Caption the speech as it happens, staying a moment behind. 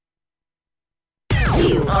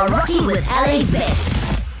You are rocking with LA's best,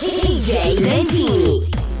 DJ Lentini.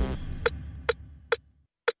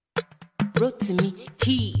 Brought to me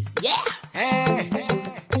keys, yeah.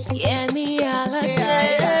 Yemi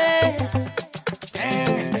Alade.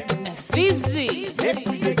 Fizzy.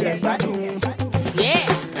 Yeah.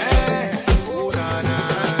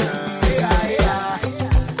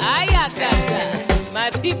 Ayakata. My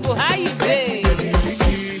people, how you doing?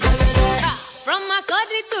 From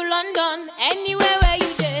Macaulay to London, anywhere where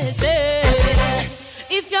you dey say.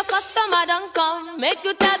 If your customer don't come, make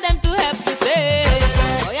you tell them to help you say.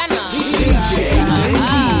 Oh yeah, no.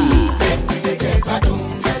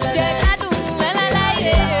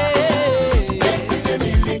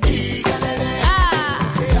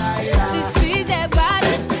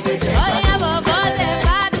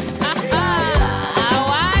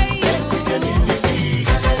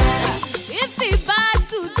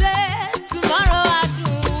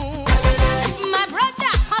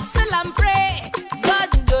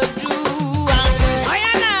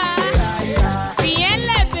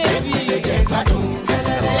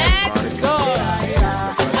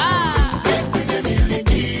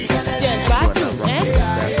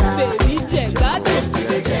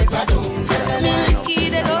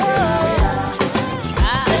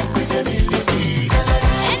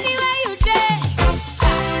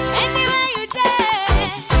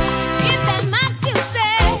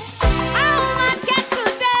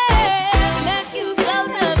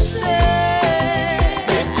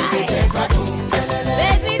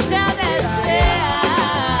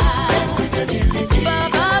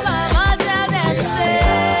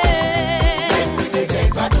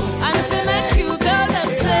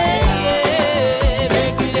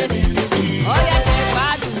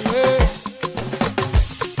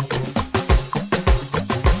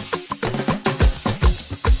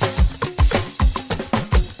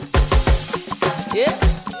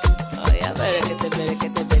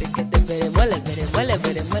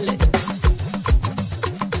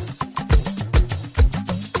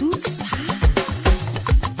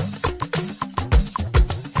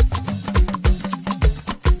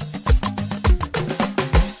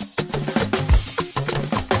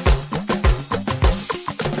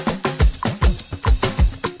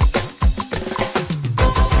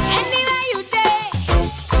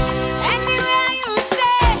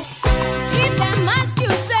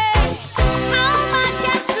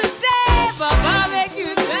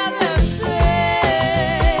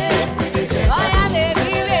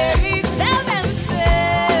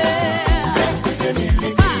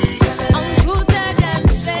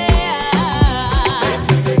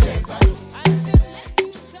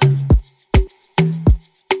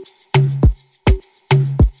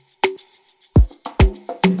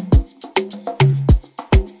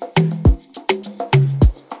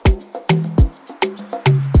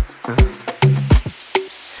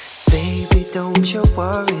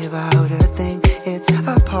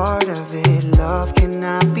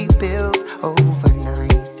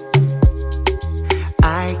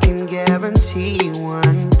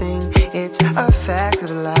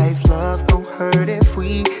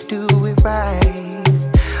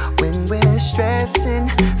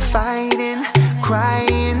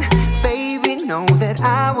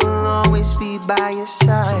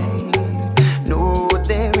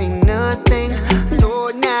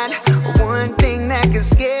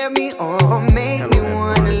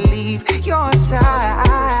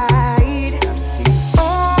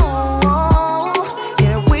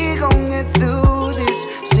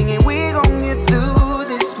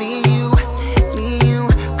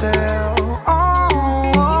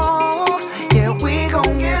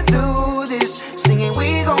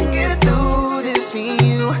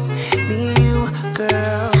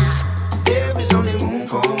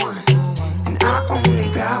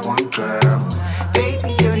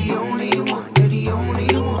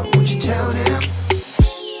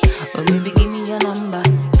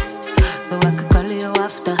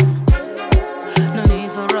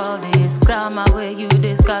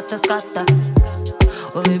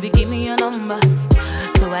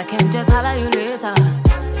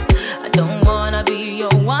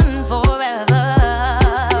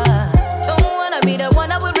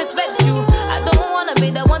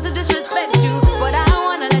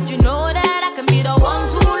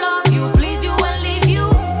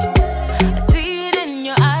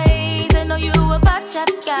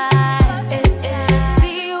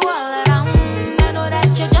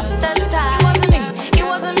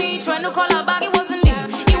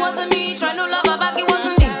 Trying to love her back, it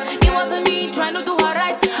wasn't me. It wasn't me trying to do her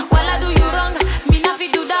right. While I do you wrong, me not fi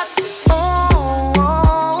do that.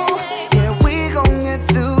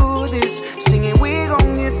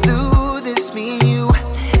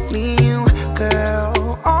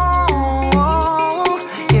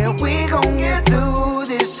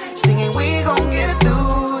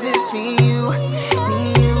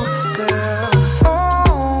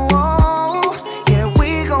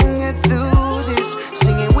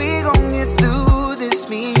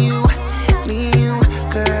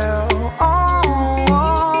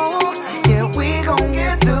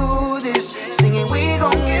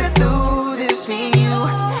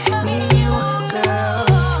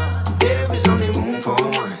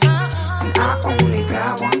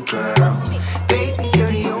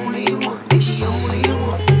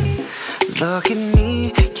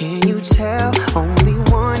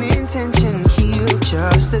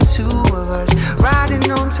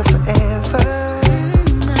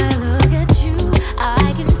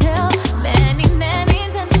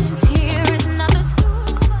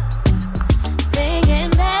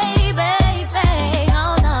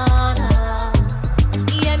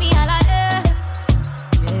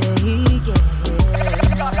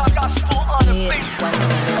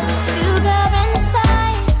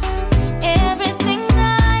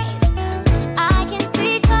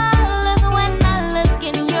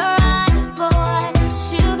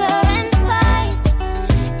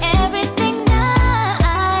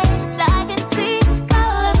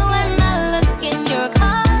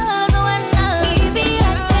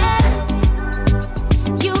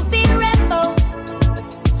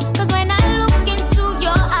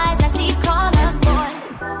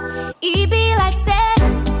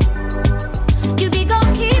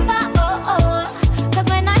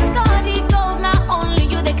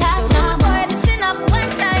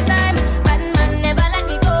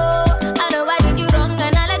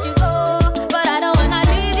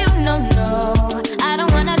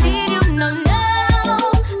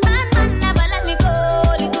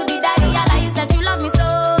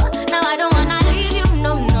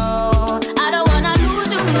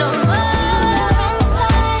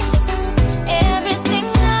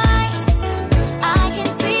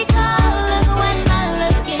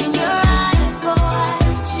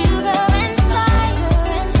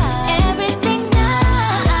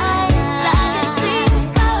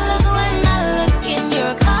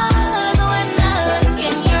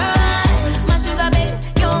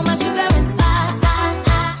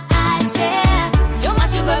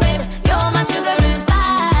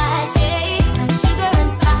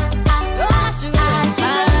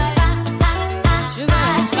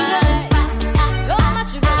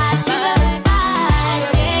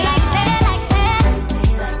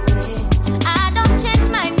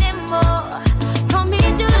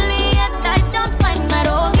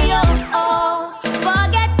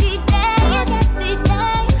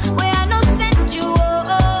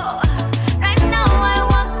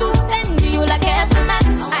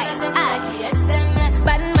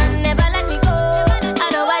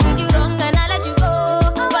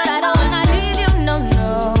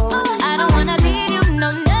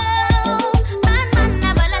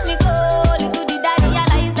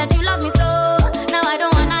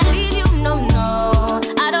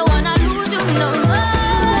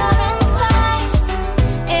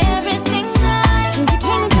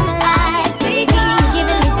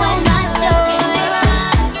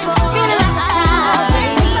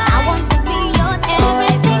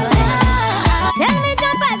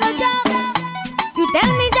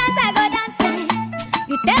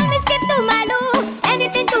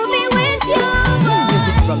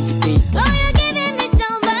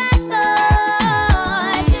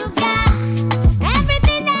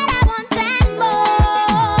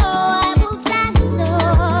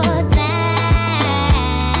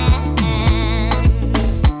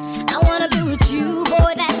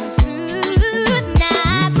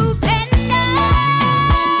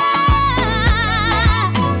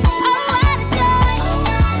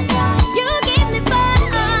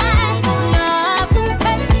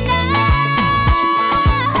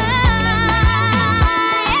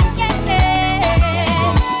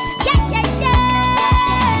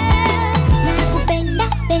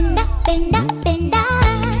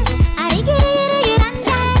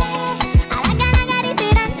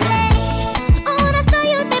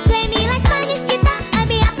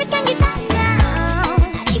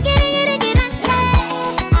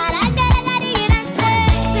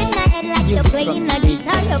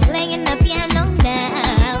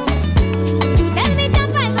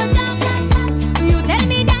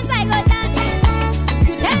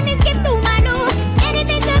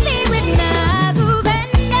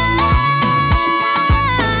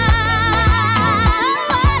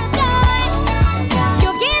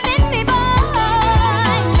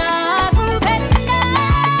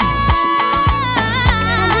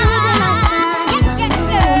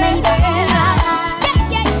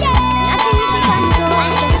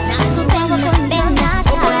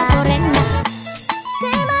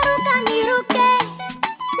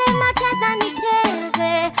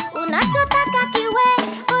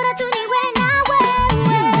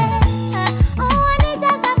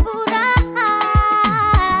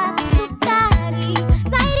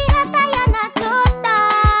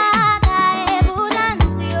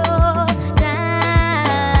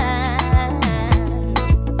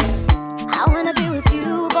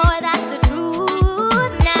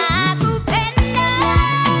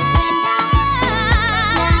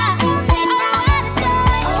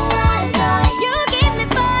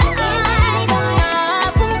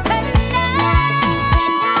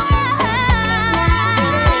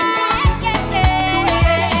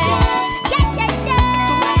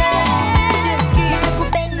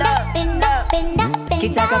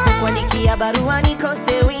 Kitaka kukuandikia barua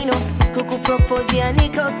nikose wino, kukupropozia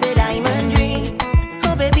nikose diamond ring.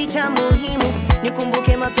 Oh baby cha muhimu,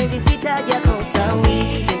 nikumbuke mapenzi sitaja kosa.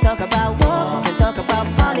 We can talk about war, we can talk about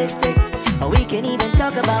politics, or we can even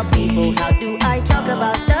talk about people. How do I talk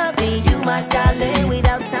about loving you, my darling,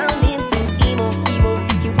 without sounding too emo?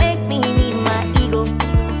 You make me need my ego.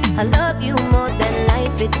 I love you more than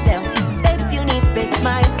life itself. Babes, you need a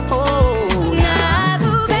smile. Oh,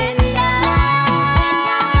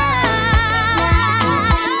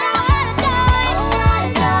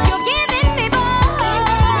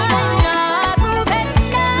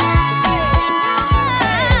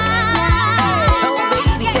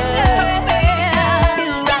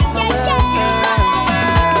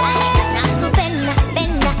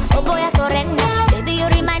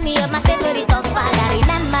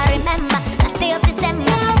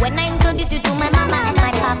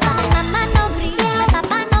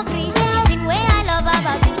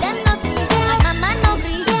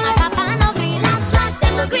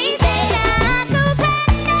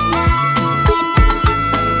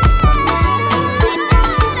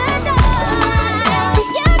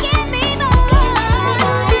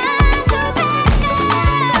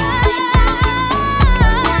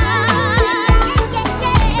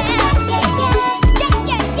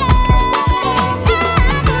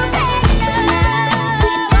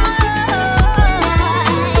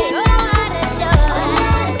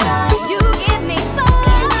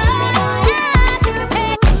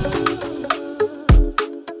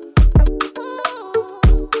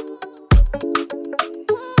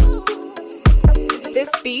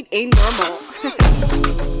 ain't normal.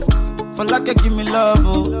 For like you give me love,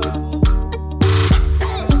 oh.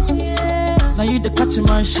 Now you the catch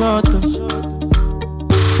my shot, oh.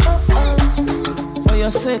 For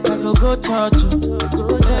your sake I go church,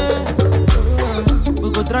 oh.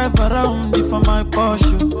 We go drive around for my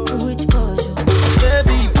Porsche. Which Porsche?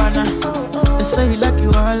 Baby pana, they say you like you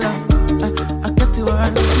all, I get you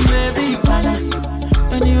all. Baby pana,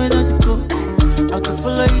 anywhere that you go, I can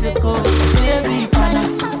follow you to go. Baby pana,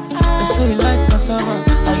 they say you like cassava,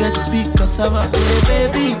 I get to be cassava. Hey,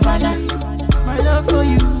 baby pana, my love for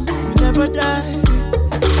you will never die,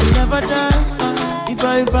 will never die. If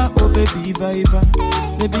I ever, oh baby, if I ever,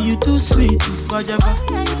 baby you too sweet, if I ever,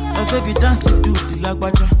 oh baby dance to the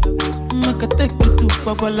lagwaja, make a take you to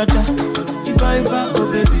Babalada. If I ever,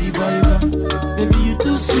 oh baby, if I ever, baby you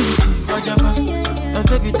too sweet, if I ever, oh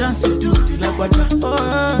baby dance to the lagwaja,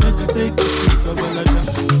 oh make a take you to Babalada.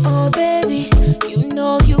 Oh baby, you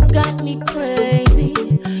know you got me crazy.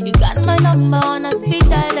 You got my number on a speed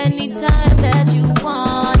dial anytime that you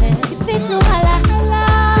want it. You fit to holla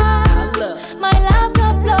holla. My love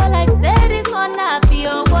can flow like say this one not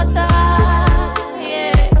pure water.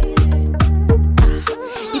 Yeah.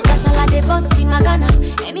 You can salad the bust in my Ghana.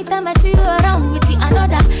 Anytime I see you around with the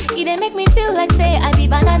another, it dey make me feel like say I be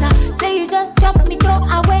banana. Say you just chop me throw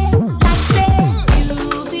away. Like say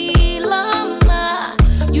you belong ma,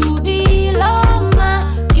 you belong ma,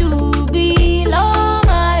 you belong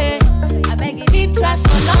ma. I beg you deep trash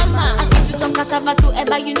for lama. I fit to come cassava to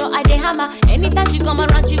ever, you know I dey hammer. Anytime she come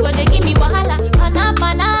around, she go dey give me wahala. Pana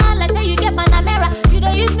pana, like say you get Panamera. You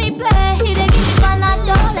don't use me play, you dey give me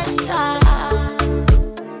Panadol extra.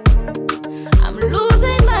 I'm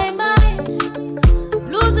losing my mind,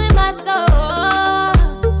 losing my soul.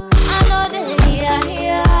 I know they here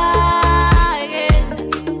again.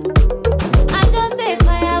 I just say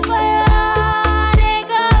fire, they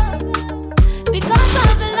go because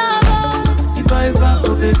of love. If I ever,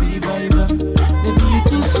 oh baby, if I ever, baby you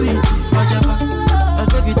too sweet, if I ever, oh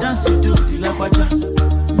baby dance to the lagwaja,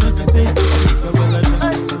 make a take you to Babalada.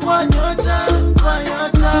 One your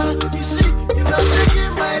time, you see, you are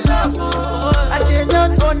taking my love, oh. I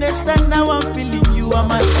cannot understand now I'm feeling you are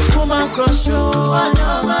my woman crush, oh.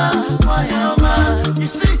 Wanyoma, you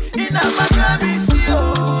see, in a Miami, see,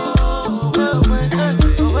 oh.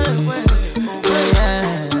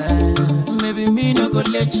 Maybe me no go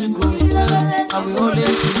let you go. I will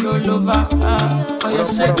always be your lover. For your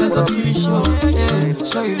sake, I go kill you show. Yeah.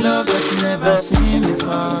 Show you love that you never seen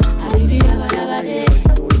before.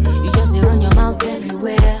 You just run your mouth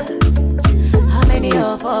everywhere. How many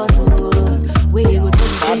of us we go do the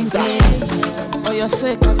same thing? For your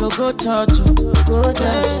sake, I go church. Go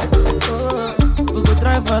church. We go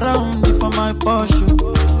drive around for my Porsche.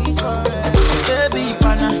 Baby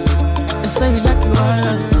pana, they say you like you all.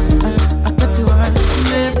 I got you all.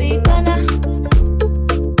 Baby pana,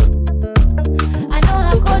 I know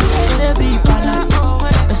how good baby pana,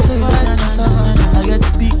 they say you like cassava, I get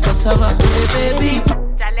to be cassava. Baby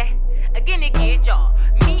Jale, again me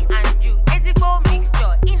and you, is it go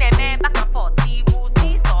mixture in a man back and forth,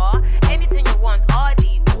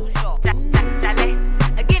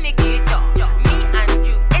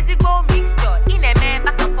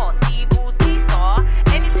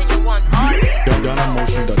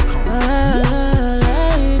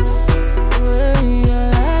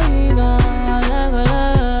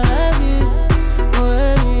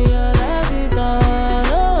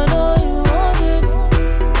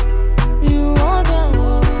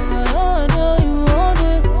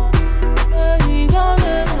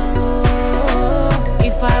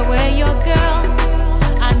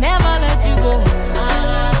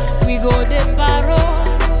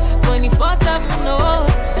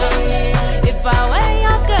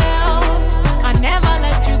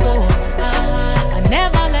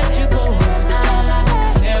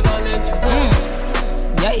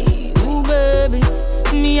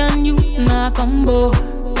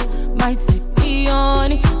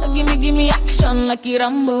 a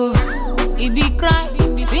Rambo. He be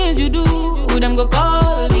crying, the things you do, them go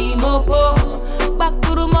call the mopo. Back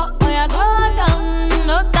to the mo, I go down,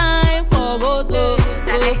 no time for go slow.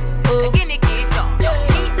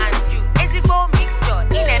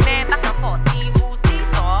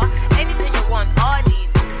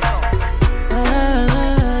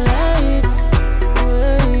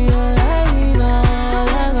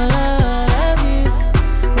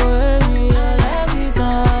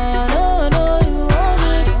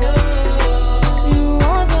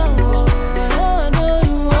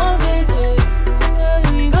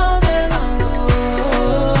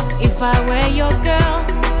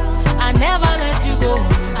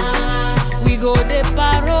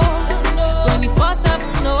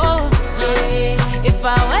 If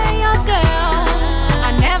I were your girl,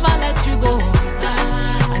 I never let you go.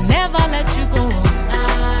 I never let you go.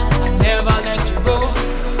 I never let you go.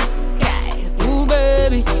 Okay. Ooh,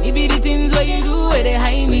 baby, it be the things where you do where they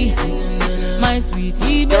hide me. My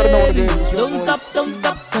sweetie, baby, don't stop,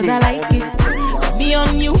 cause I like it. Be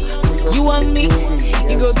on you, you on me.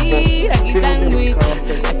 You go be like a sandwich.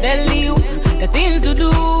 I tell you the things to do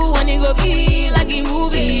when you go be like a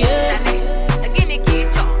movie, yeah.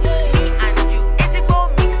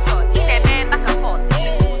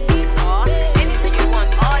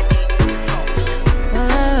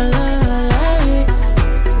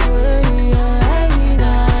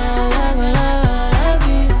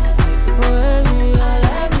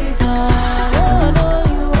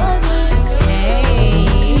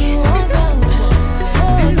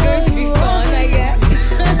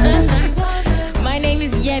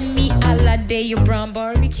 Yemi Alade, your brown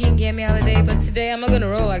Barbie King, Yemi Alade. But today I'm not gonna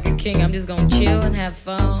roll like a king. I'm just gonna chill and have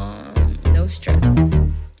fun. No stress.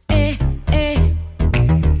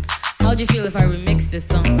 How'd you feel if I remix this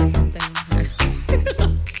song or something?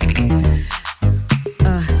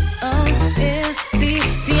 See,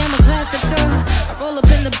 I'm a classic girl. I roll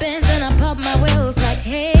up in the Benz and I pop my wheels like,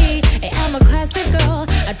 hey, I'm a classic girl.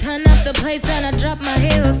 I turn up the place and I drop my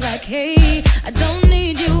heels like, hey, I don't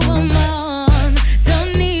need you on my arm.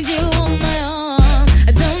 Don't need you on my arm.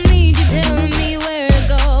 I don't need you telling me where to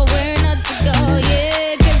go, where not to go.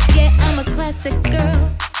 Yeah, 'cause I'm a classic girl.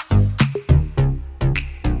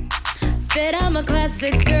 Said I'm a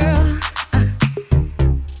classic girl.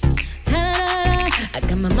 I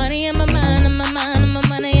got my money in my mind, and my mind, and my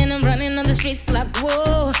money, and I'm running on the streets like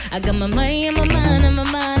whoa. I got my money in my mind, and my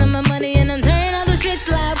mind, and my money, and I'm turning on the streets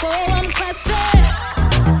like whoa. I'm classic.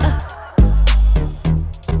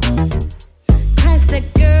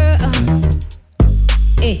 Girl,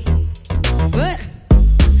 what?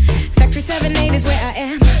 Factory 7-8 is where I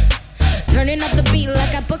am. Turning up the beat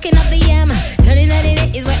like I'm booking up the yam. Turning that in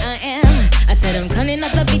it is where I am. I said I'm cutting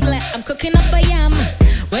up the beat like I'm cooking up a yam.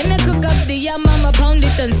 When I cook up the yam, I'ma pound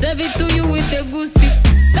it and serve it to you with the goosey.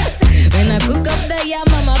 When I cook up the yam,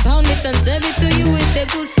 I'ma pound it and serve it to you with the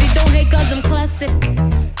goosey. Don't hate 'cause I'm classic.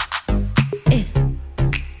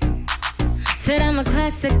 Said I'm a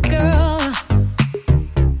classic girl.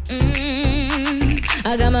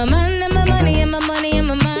 I got my mind and my money and my money and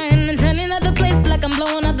my mind, and turning out the place like I'm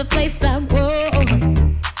blowing up the place like whoa.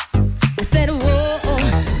 I said whoa.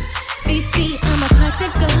 See, I'm a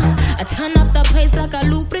classic girl. I turn up the place like a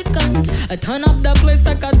lubricant. I turn up the place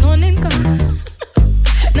like a toning gun.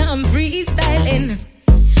 Now I'm freestyling.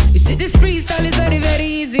 You see, this freestyle is very, very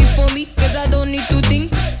easy for me, 'cause I don't need to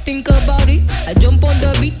think about it. I jump on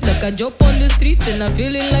the beat like I jump on the streets, and I'm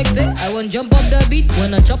feeling like that. I want jump up the beat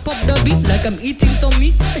when I chop up the beat like I'm eating some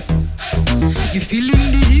meat. You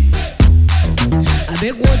feeling the heat? I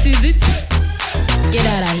beg, what is it? Get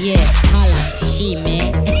out of here, holla, she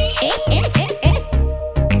man.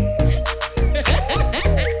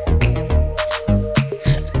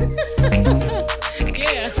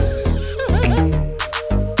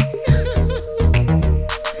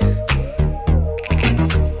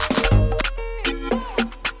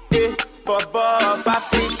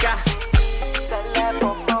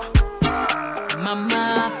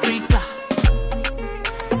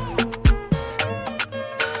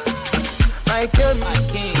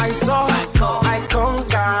 I saw, I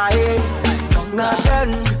conquer. Now then,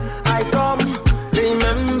 I come,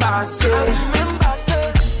 remember, say.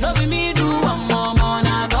 No be me do one more,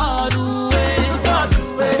 now God do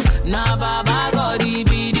it. Now Baba God be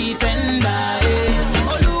defender.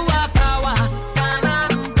 Oluwa power,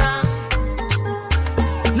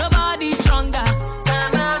 nobody stronger.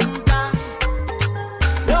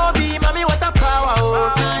 No be mommy, what a power,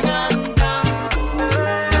 oh.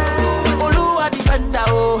 Oluwa defender.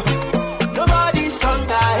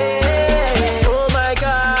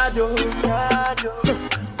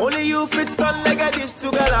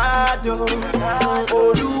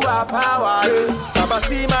 Oluwa power, Baba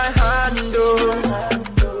see my hand,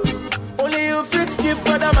 only you fit give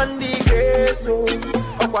for the man the grace,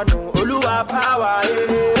 Okwano Oluwa power,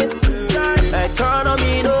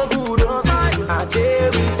 economy no good, I stay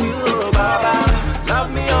with you, Baba.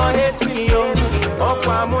 Love me or hate me,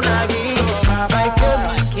 Okwamunagi,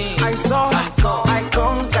 I came, I saw, I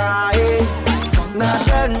conquer, now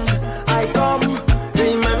then I come,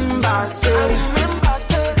 remember, say.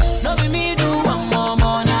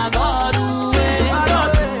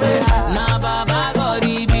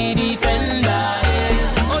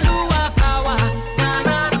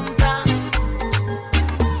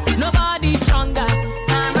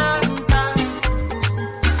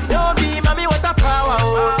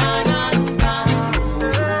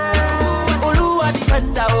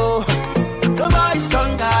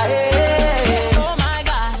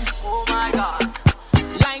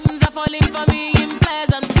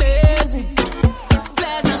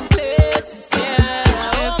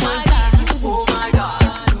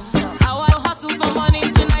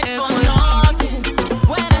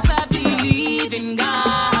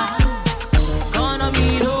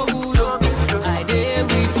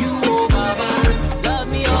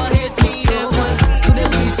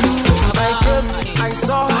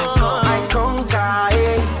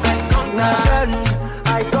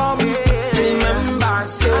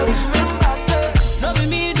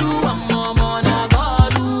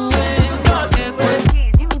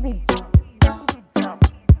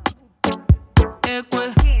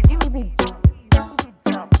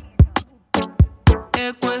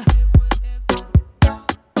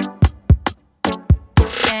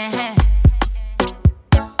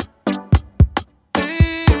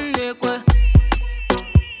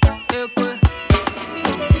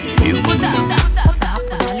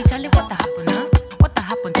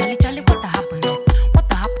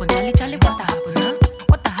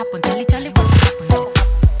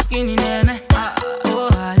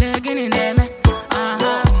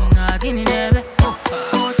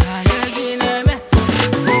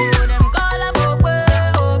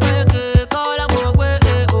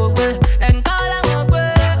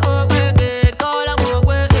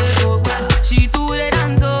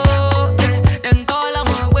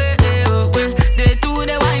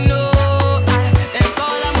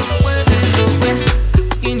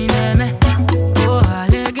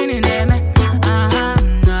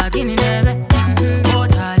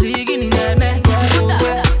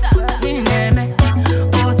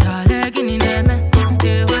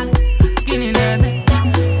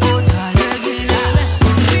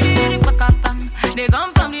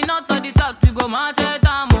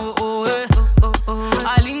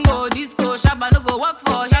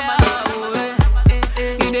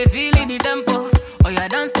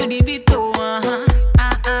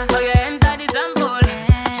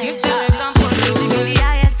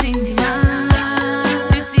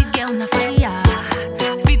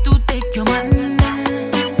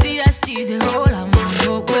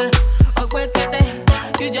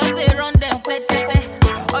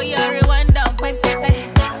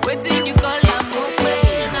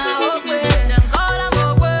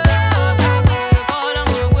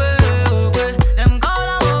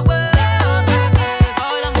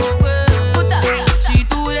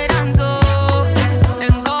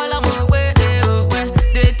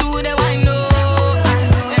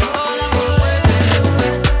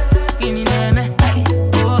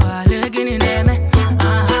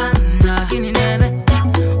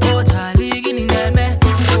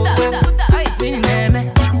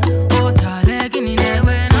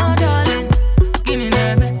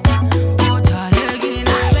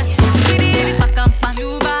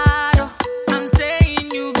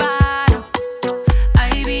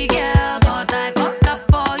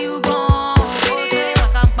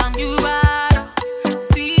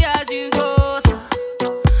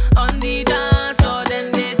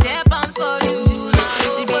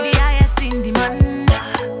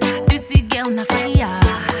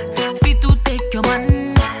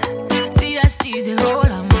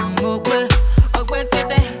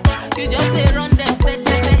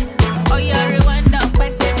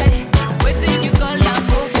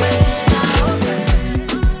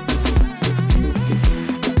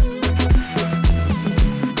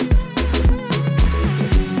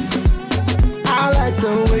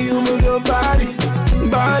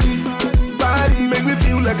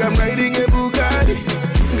 like I'm riding a Bugatti.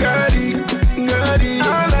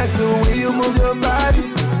 I like the way you move your body.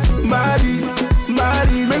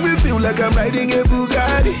 Make me feel like I'm riding a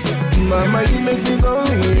Bugatti. Mama, you make me go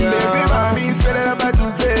in. Baby, mommy, say that I'm about to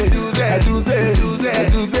say.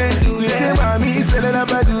 Sweet mommy, say that I'm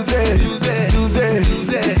about to say.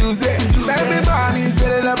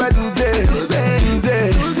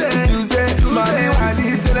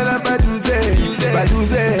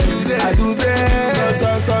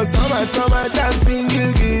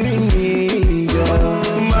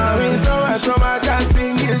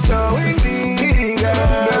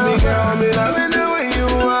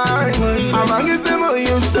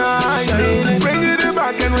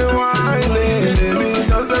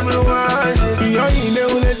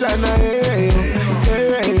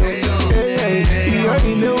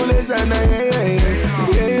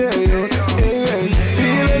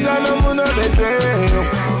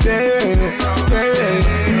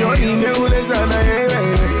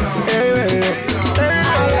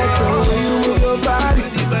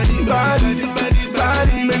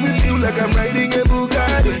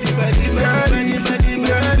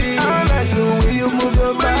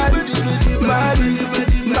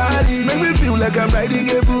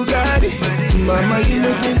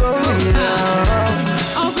 going down.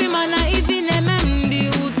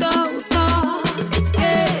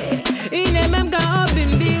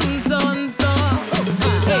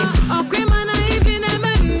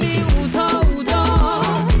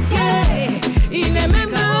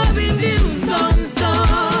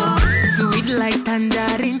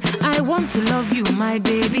 To love you, my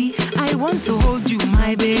baby. I want to hold you,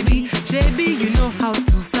 my baby. Baby, you know how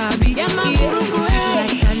to sabi. Yeah, like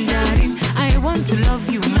tangerine. I want to love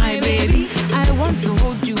you, my baby. I want to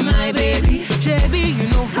hold you, my baby. Baby, you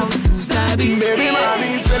know how to sabi. Baby,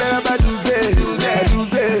 mommy, say that about you, say,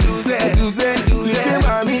 sweet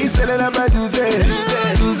mommy, say that about you, say,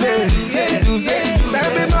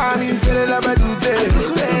 baby, mommy, say that about you, say,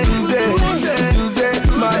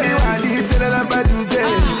 mommy, mommy, say that about you,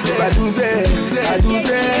 say.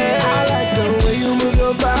 I like the way you move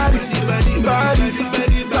your body,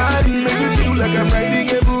 make me feel like I'm riding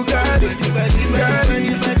a Bugatti.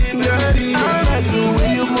 I like the way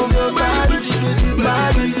you move your body,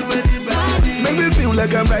 make me feel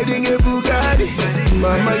like I'm riding a Bugatti.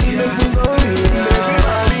 Mama, you make me go baby,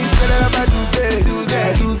 mommy, say that about you, say,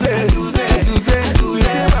 sweet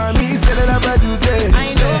mommy, say that about you, say. I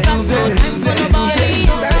know that's no time for nobody. Baby,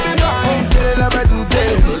 mommy, say that about you, say.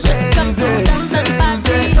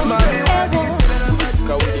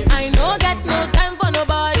 I know got no time for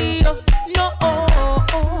nobody. No,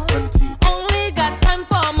 only got time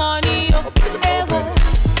for money.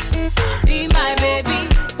 See my baby,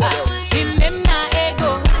 in them na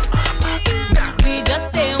ego. We just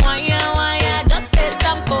stay wire, just stay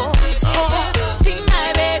sample. See my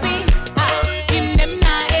baby, in them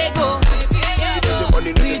na ego.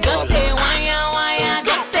 We just stay wire,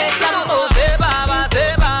 just stay sample. Say baba,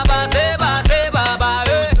 say baba, say baba, say baba.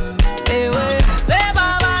 Say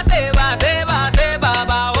baba, say baba, say baba, say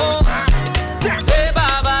baba. Oh, say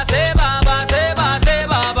baba, say baba, say baba, say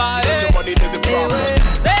baba.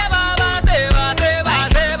 Say baba, say baba, say baba,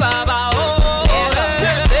 say baba. Oh,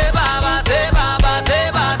 say baba, say baba, say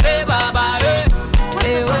baba, say baba.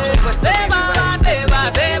 Say baba, say baba,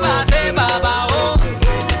 say baba, say baba. Oh,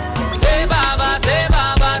 say baba, say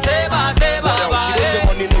baba, say baba, say baba.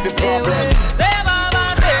 Say baba,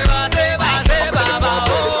 say baba, say baba.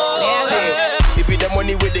 Oh, it be the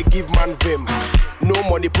money where they give man vim. No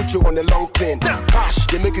money put you on the long plane. Cash,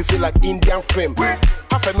 they make you feel like Indian fame.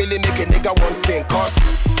 $500,000 make a nigga one sing. Cause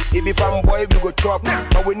if you fanboy, we go chop.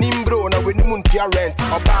 But we need bro, now we need muntia rent.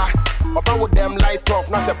 Oba with them light off,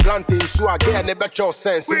 now say planting. So I get a never your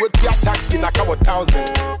sense. We would pay taxi like a 1,000.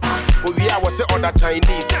 But we are was the other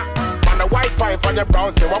Chinese. And the Wi-Fi for the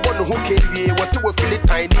browser. I wonder who came was it with Philip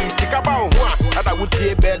Chinese. Think about what I would be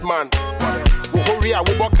a bad man. We hurry, I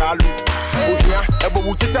will walk out. Oh yeah, but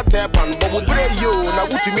we just a tap on, but we pray you. Now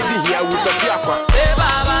what you mean here with the fiapa? say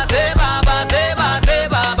baba, say baba, say baba, say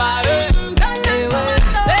baba. Say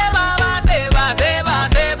baba, say baba, say baba,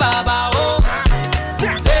 say baba. Oh,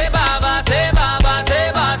 say baba, say baba,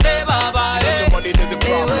 say baba, say baba. Say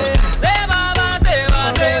baba, say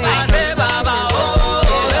baba, say baba, say baba. Oh,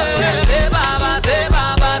 say baba, say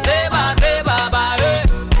baba, say baba, say baba.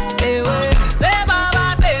 Say baba,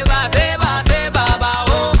 say baba, say baba, say baba.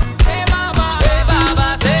 Oh, say baba, say baba, say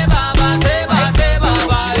baba, say baba,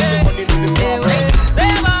 say baba.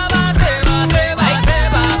 Say baba, say baba, say baba, say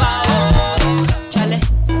baba. Oh, Chale,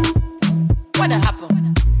 what happened?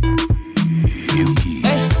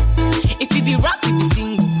 Hey, if you be rap, you be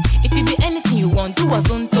single. If you be anything you want, do a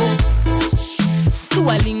zonto, do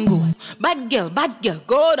a lingo. Bad girl,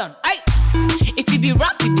 go down. Aye. If you be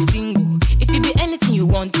rap, you be single. If you be anything you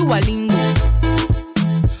want, do a lingo,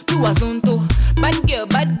 do a zonto.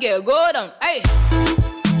 Bad girl, go down. Aye.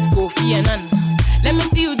 Kofi and Nan. Let me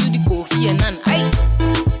see you do the Kofi and Nan. Aye.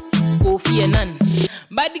 Kofi and Nan.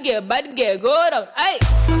 Bad girl, go down. Aye.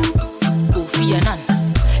 Kofi and Nan.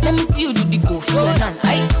 Let me see you do the Kofi and Nan.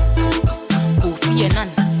 Aye. Kofi and Nan.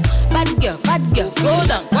 Bad girl, go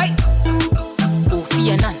down. Aye. Kofi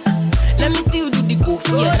and Nan. Let me see you do the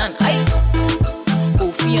Kofi and Nan. Aye.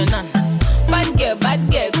 Kofi and Nan. Bad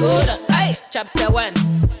girl, go down. Aye. Chapter 1.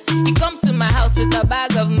 He come to my house with a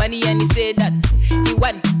bag of money and he said that he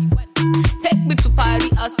won. Take me to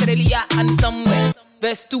Paris, Australia and somewhere.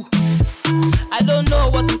 Verse 2. I don't know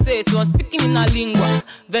what to say, so I'm speaking in a lingua.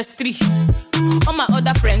 Verse 3. All my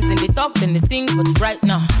other friends, then they talk, then they sing, but right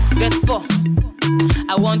now. Verse 4.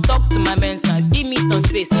 I want talk to my mans now, give me some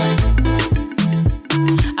space now.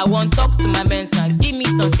 I want talk to my mans now, give me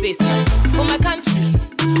some space now. For my country,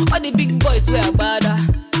 all the big boys wear bada.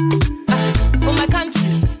 For my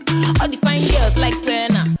country, all the fine girls like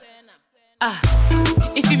Pena.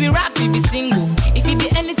 If you be rap, you be single. If you be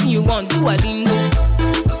anything you want, do a lingo,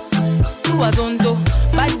 do a zonto.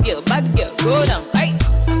 Bad girl, go down, right?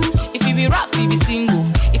 If you be rap, you be single.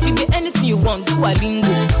 If you be anything you want, do a lingo.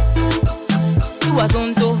 Do a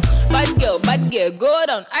zonto. Bad girl, go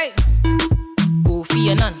down, right? Kofi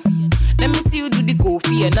Annan. Let me see you do the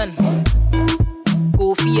Kofi Annan.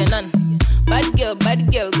 Kofi Annan. Bad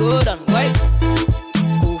girl, go down, right?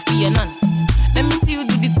 Kofi Annan. Let me see you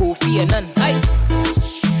do the Kofi Annan, right?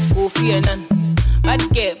 Kofi Annan. Bad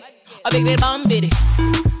girl, a big bomb baby.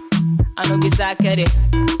 I know be sakere,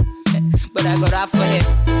 but I go rap for him.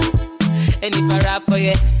 And if I rap for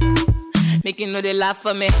you, make you know they laugh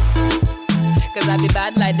for me. Cause I be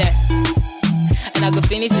bad like that. And I go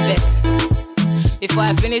finish the best. Before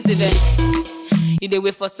I finish the best, you dey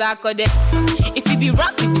wait for Saturday. If you be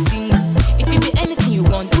rap, you be single. If you be anything you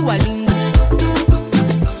want, do a lingo.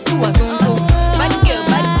 Do a zongo. Bad girl,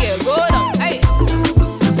 go down. Hey,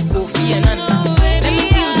 Kofi Annan. Let me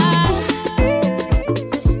see you do the Kofi.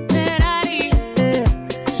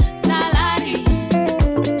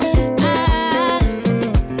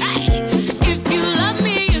 If you love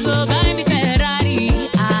me, you go buy me Ferrari.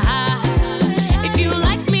 If you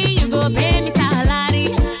like me, you go pay me salary.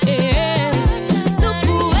 Soup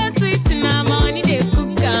is sweet in the money they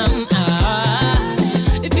cook 'em.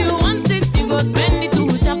 If you want it, you go spend it to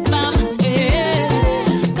chop 'em.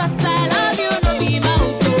 Cause I love you, no be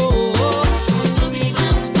mouth, oh. No be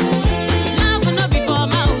mouth, oh. Love no be for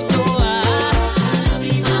mouth, oh. No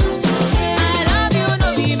be mouth, oh. I love you, no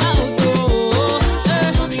be mouth, oh.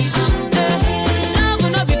 No be mouth, oh. Love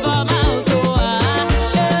no be for mouth, oh.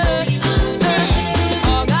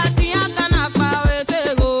 Ogati akana kwa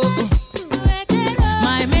wetego.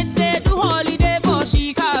 My mate they do holiday for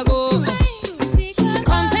Chicago.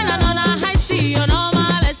 Container on a high sea, your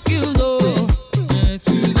normal excuse, oh.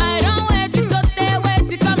 I don't wait to stay, wait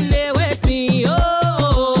to come, they wait me,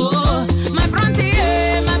 oh. My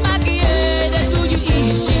frontier, my baggy, they do you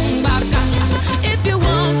ishing back. If you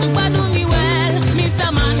want to do me well, Mr.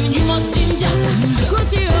 Man, you must ginger.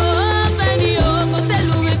 Gucci, oh, Fendi, oh, go tell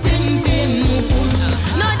you with Tintin.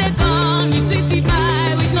 No, they call me sweetie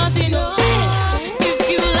pie with nothing, oh. If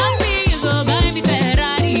you love me, you go buy me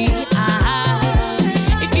Ferrari.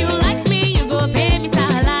 If you like me, you go pay me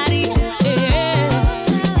salary.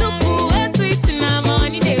 Soup is sweet in the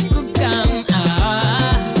money they cook 'em.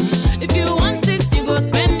 If you want it, you go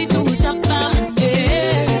spend it to chop 'em.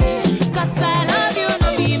 Cause I love you, no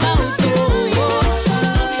be mouth, oh.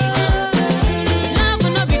 Love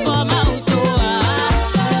no be for mouth, oh.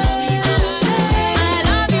 I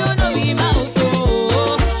love you, no be mouth,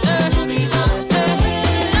 oh.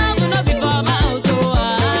 Love no be for mouth, oh.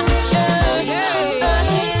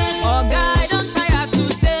 Oh, guy, don't tire to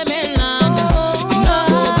stay mainland. You know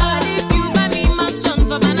go bad if you buy me mansion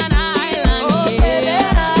for Banana Island.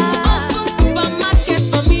 Open supermarket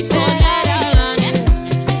for me for Netherlands.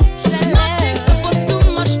 Nothing supposed too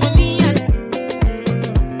much for me.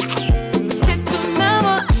 C'est tout même,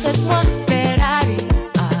 achète-moi une Ferrari.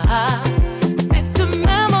 C'est tout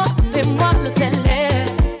même, paie-moi le salaire.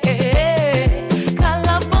 Car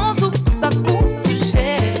la bonne soupe, ça coûte du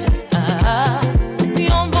cher. Si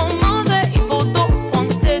on veut manger, il faut donc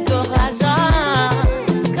penser de l'argent.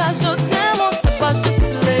 Car je t'aime, c'est pas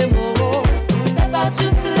juste les mots. C'est pas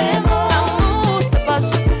juste les mots. L'amour, c'est pas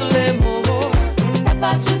juste les mots. C'est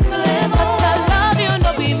pas juste les mots. Cause I love you,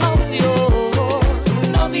 no be mouth, yo.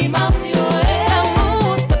 No be mouth, yo.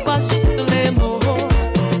 L'amour, c'est pas juste les mots.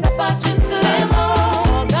 C'est pas juste les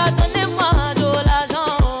mots. Regarde, donnez-moi de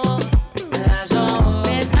l'argent.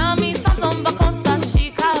 Mes amis sont en vacances à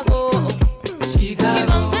Chicago. Ils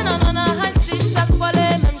ont on a high sea, chaque fois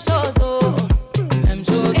les mêmes choses, oh.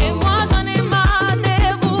 Et moi j'en ai marre de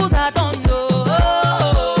vous attendre, oh.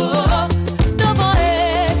 Devant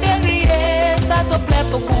et derrière, ça te plaît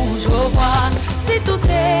beaucoup, je vois. Si tu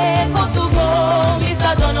sais quand tu vas, mais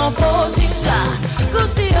ça donne un beau chicha.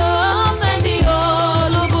 Gucci, oh, Fendi, oh,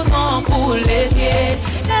 le bouton pour les pieds.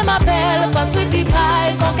 Ne m'appelle pas sweetie pie,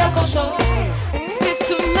 ils sont quelque chose. Si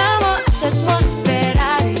tu m'aimes, achète-moi une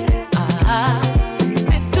Ferrari.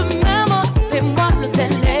 C'est tout même, paie-moi le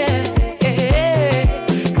salaire.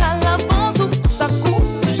 Car la bonne soupe, ça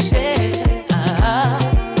coûte du cher.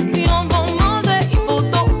 Si on veut manger, il faut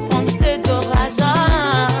donc penser de l'argent.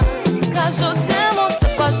 Car je t'aime,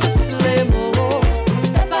 c'est pas juste les mots.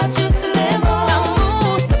 C'est pas juste les mots.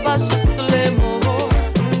 L'amour, c'est pas juste les mots.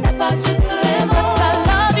 C'est pas juste les mots. Cause I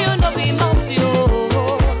love you, no be mouth, yo.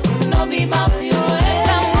 No be mouth,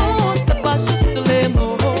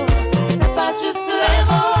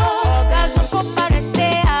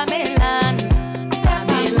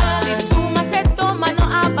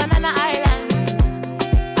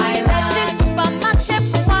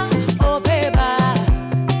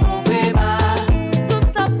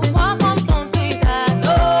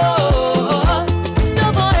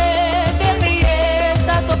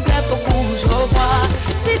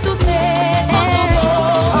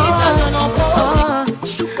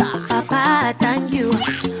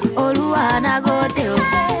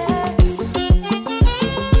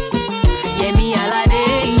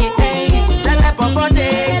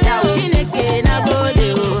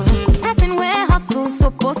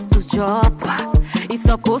 It's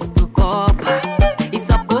supposed to pop. It's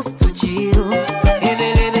supposed to chill.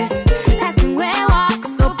 Baby. Person where walk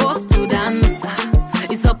supposed to dance.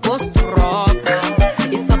 It's supposed to rock.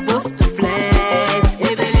 It's supposed to flex.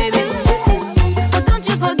 Baby. But don't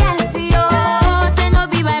you forget, yo. Say no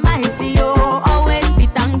be by mighty, yo. Always be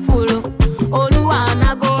thankful.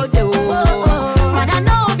 Oluwana go do. But I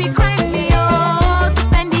know be crime, yo. To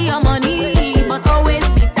spend your money, but always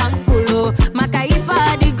be thankful.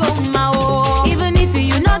 Makaifa di goma, oh. Even if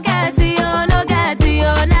you no get it,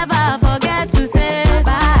 yo, never forget to say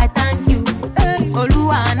bye, thank you.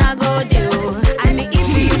 Oluwana go do. And if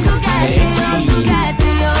you to get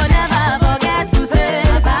it, yo, never forget to say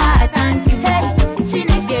bye, thank you.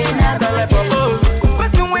 Chineke na go do.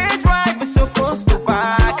 Person wey drive is supposed to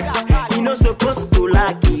park. He no supposed to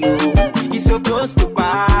like you. He supposed to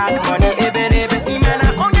park. Money ebe. Imana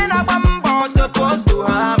onye na bambo supposed to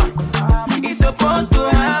hammer. He supposed to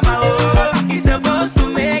hammer. Oh, he supposed to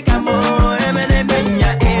make a more.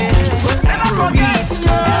 But never forget,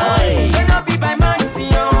 say no be by might,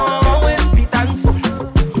 yo. Always be thankful.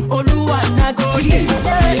 Oluwana go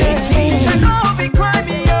there. Say no be crime,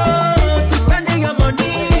 yo. To spending your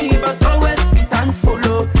money, but always be thankful.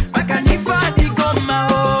 Oh, Makanifa di goma,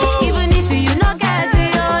 oh. Even if you no get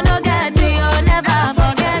it, yo, never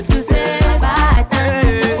forget to say bye, thank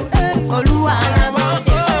you. Oluwana go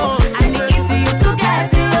do. And if you to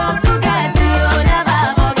get it, yo, never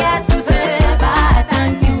forget to say bye,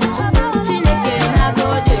 thank you. Chineke na go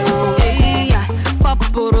do. Hey, pop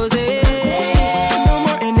rosé, No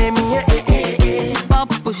more enemy, pop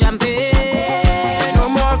champagne. no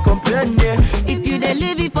more complaining. If you dey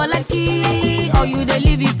live it for lucky, or you dey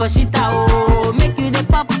live it for shita, oh, make you dey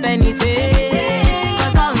pop anything.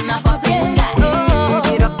 Cause all na popping guy.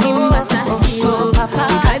 You rockin' Versace, oh, you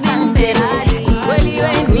driving Ferrari. Weli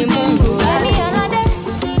weni mungu. Yemi Alade.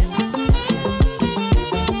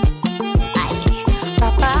 Ay,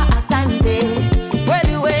 Papa Asante.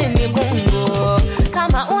 Weli weni mungu.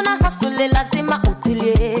 Kama una hustle lazima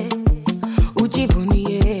utulie.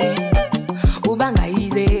 Ujivunie.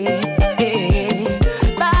 Ubangaize.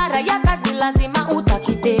 Bara ya kazi lazima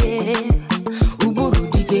utakite.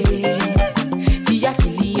 Uburudike.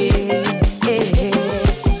 Jiachilie.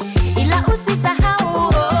 Ila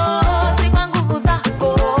usisahau, si kwa nguvu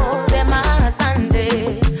zako. Sema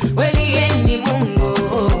asante. Weli yeni Mungu.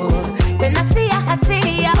 Tena si ya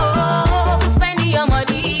hatia, spend your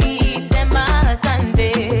money. Sema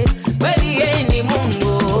asante. Weli yeni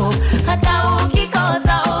Mungu. Hata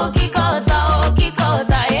ukikosa,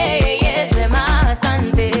 sema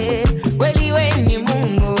asante. Weli weni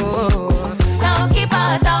Mungu. Na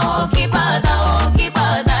ukipata,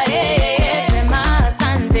 sema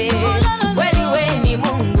asante. Weli weni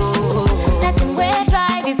Mungu. Person wey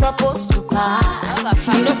drive is supposed to park.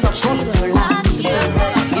 You no supposed to laugh.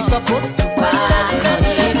 You supposed to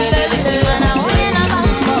park.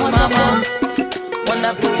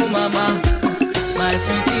 Wonderful mama, my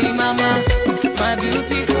sweetie mama, my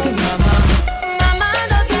beautiful mama. Mama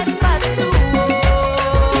no get back to,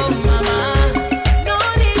 oh, mama. No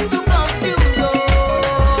need to confuse,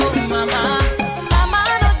 oh, mama. Mama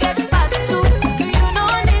no get back to, you no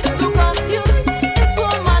need to confuse. This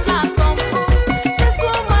woman I come for, this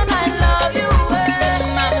woman I love you,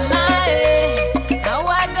 mama. Now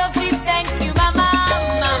I go fit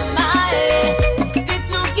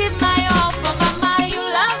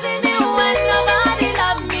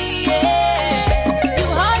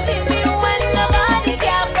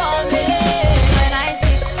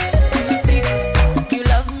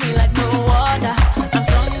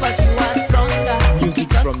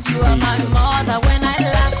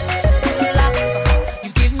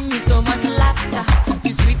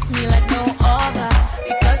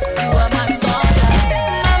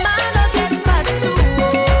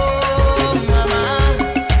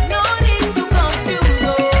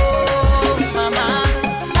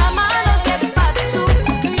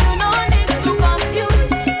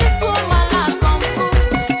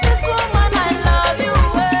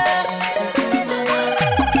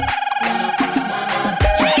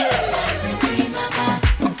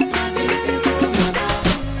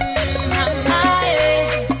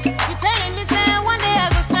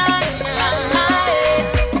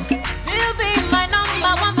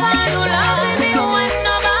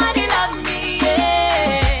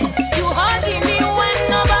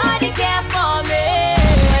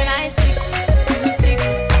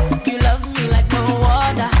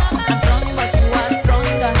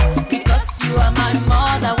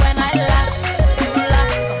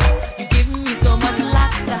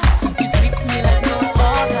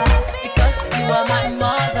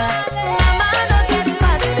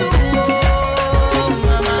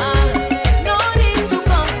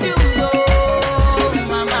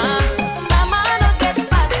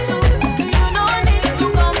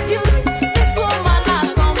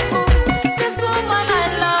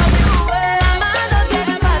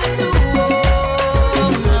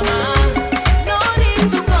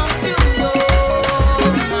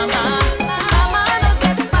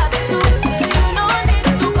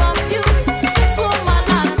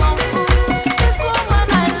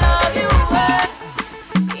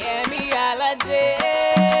Alade.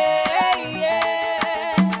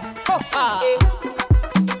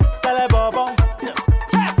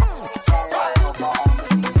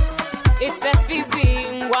 It's a fizzy,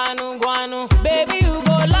 guanu guanu. Baby, you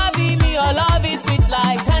go love me, your love is sweet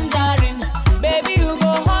like tangerine. Baby, you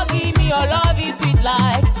go hug me, your love is sweet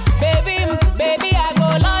like. Baby, I go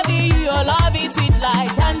love you, your love is sweet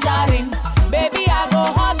like tangerine. Baby, I go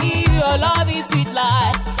hug you, your love is sweet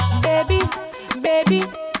like. Baby,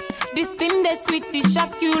 this thing that sweet, it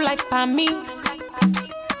shock you like for me.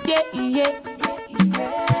 Yeah.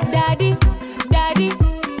 Daddy,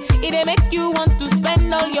 it make you want to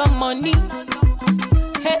spend all your money.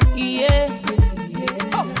 Hey, yeah.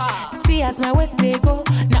 See as my waist they go,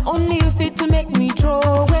 not only you fit to make me throw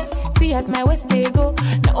away. See as my waist they go,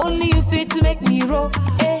 not only you fit to make me roll.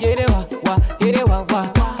 Get it wa, get it wa,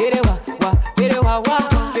 get it wa, get it wa,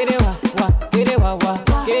 get it wa, get it wa,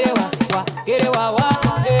 get it wa, get it wa.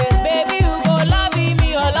 Baby, you go love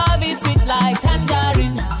me, your love is sweet like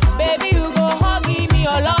tangerine. Baby, you go hug me,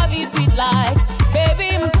 your love is sweet like.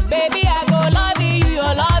 Baby, I go love you,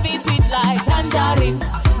 your love is sweet like tangerine.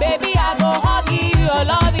 Baby, I go hug you, your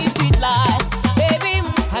love is sweet like. Baby,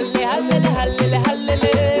 halle,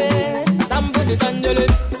 somebody tangerine.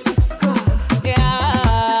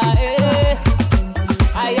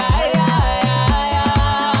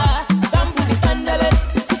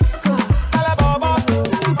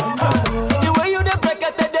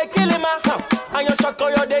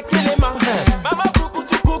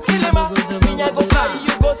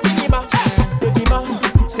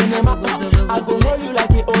 I go roll you like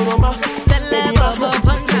the Oroma.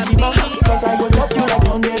 Cause I go love you like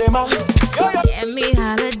Hongerema. Yemi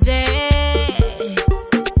Alade.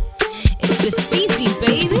 It's a species,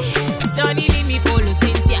 baby. Johnny leave me follow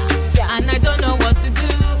Cynthia. And I don't know what to do.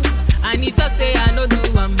 And he talk say I no do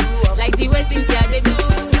like the way Cynthia they do.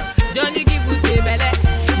 Johnny give Uche belle.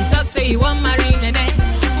 He talk say he want marry nene.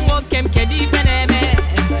 Walk him kedi feneme.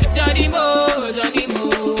 Johnny Mo.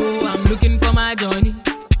 I'm looking for my Johnny.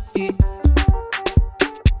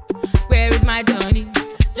 Where is my Johnny?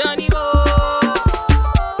 Johnny Mo.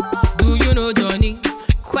 Do you know Johnny?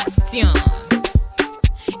 Question.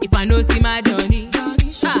 If I know see my Johnny,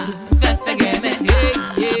 forget me.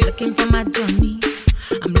 I'm looking for my Johnny.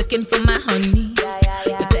 I'm looking for my honey.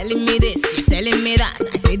 You're telling me this, you're telling me that.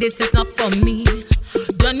 I say this is not for me.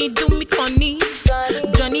 Johnny do me conny.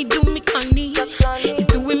 Johnny do me conny. He's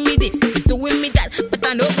doing me this, he's doing me that. But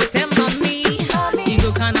I know what's him on me. He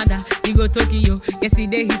go Canada, he go Tokyo.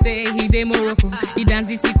 Yesterday he say he dey Morocco. He dance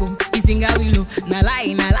the sicko, he sing a willow. Na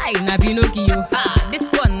lie, na Pinocchio. This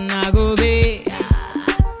one na go be.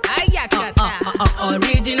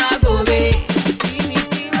 Original go be.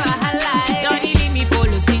 See wahala. Johnny leave me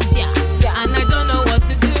follow Cynthia, and I don't know what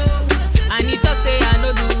to do. And he talk say I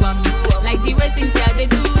no do like the way Cynthia they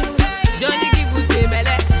do. Johnny give Uche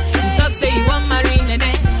belle. He talk say he want marry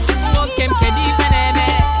nene. Walk him kedi feneme.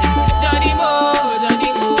 Johnny Mo.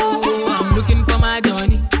 I'm looking for my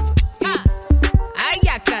Johnny.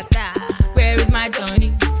 Where is my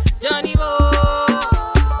Johnny? Johnny Mo.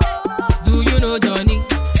 Do you know Johnny?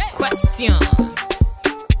 Question.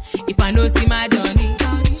 If I know see my Johnny,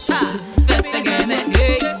 forget me.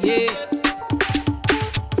 Yeah.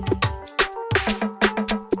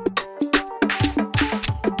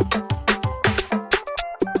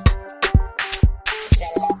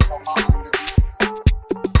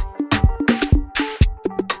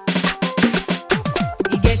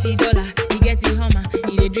 He get the dollar, he get the Hummer.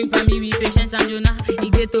 He dey drink for me with patience and Jonah. He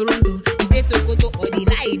get Toronto, he get Sokoto. Or they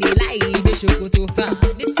lie, he dey Sokoto.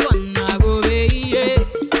 This one I go be, yeah.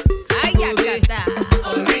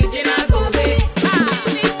 Original go be.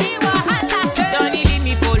 Johnny leave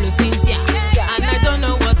me follow Cynthia, and I don't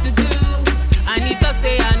know what to do. And he talk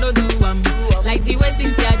say I no do like the way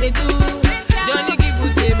Cynthia they do. Johnny give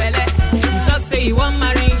Uche belle. He talk say he want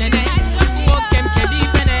marry nene. Walk him kedi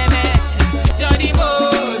feneme. Johnny Mo.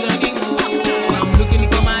 I'm looking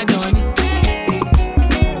for my Johnny.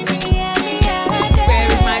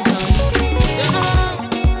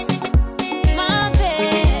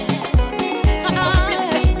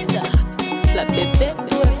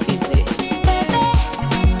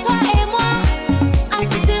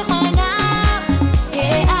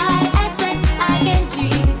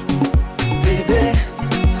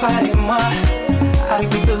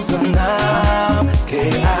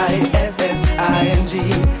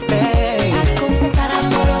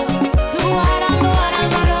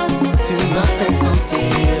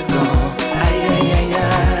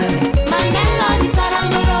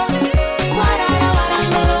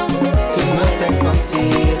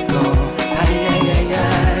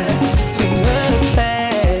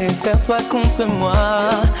 faire toi contre moi.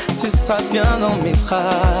 Tu seras bien dans mes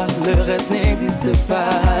bras, le reste n'existe pas.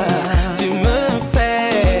 Tu me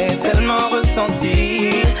fais tellement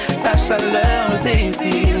ressentir ta chaleur, le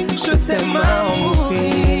désir. Je t'aime à en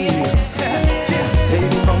mourir.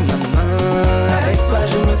 Baby, prends ma main, avec toi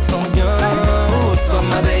je me sens bien. Oh, sois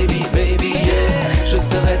ma baby, baby, yeah. Je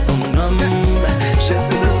serai ton homme.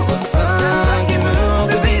 J'essaie de refrain qui me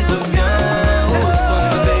hante, baby, reviens. Oh, sois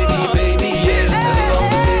ma baby, baby, yeah. Je serai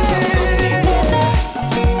l'homme de tes insomnies.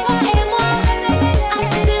 Toi et moi,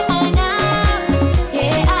 assis sur un arbre,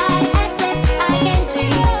 K-I-S-S-I-N-G.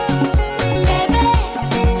 Bébé,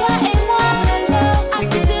 toi et moi,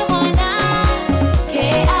 assis sur un arbre,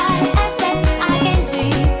 K-I-S-S-I-N-G.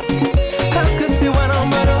 Parce que c'est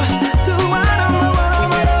Wanamaro, tu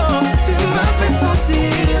Wanamaro. Tu m'as fait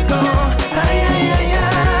sentir quand aïe aïe aïe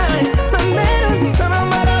aïe. Ma mélodie sonne en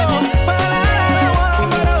maro,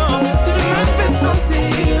 Wanamaro. Tu m'as fait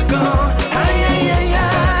sentir quand aïe aïe aïe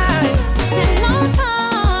aïe. C'est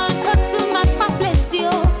longtemps que tu m'as frappé si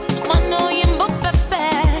haut. Mon nom est beau pépé,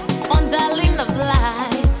 mon darling of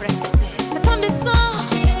life. C'est ton dessin,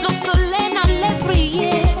 le soleil n'allait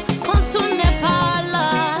briller quand tu n'es pas là.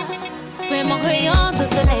 Mais mon rayon de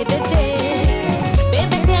soleil, bébé.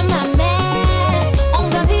 Bébé, tiens ma main, on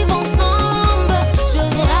va vivre ensemble. Je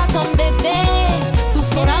serai ton bébé, tu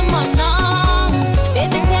seras mon homme.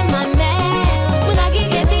 Bébé, tiens ma main, on a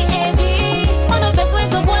gigué, baby. On a besoin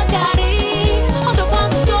de boire carré, on te prend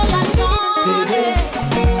sur la chambre. Bébé,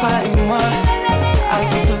 toi et moi,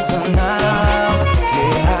 assis sous un arbre,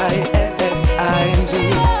 K-I-S-S-I-N-G.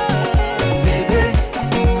 Bébé,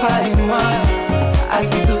 toi et moi,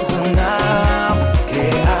 assis sous un arbre,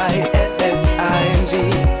 K-I-S-S-I-N-G.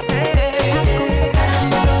 Parce qu'on sait ça,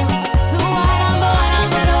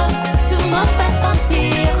 tu me fais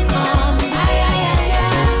sentir comme aïe aïe aïe aïe.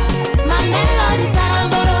 Ma mélodie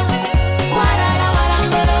Saramboro,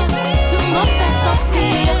 tu me fais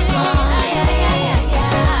sentir comme aïe aïe aïe aïe.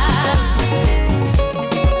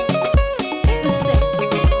 Tu sais,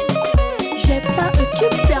 J'ai pas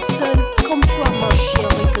aucune personne comme toi, ma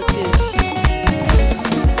chérie, que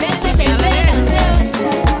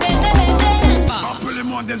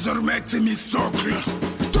Appelez-moi désormais Timmy Socre.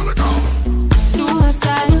 Dans le camp. Tua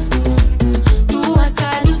salud,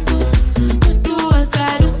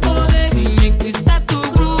 oh baby, make me start to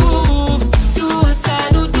groove. Tua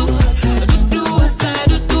salud, oh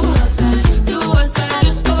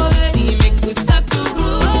baby, make me start to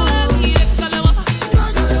groove.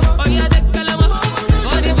 Oh yeah, dekalema,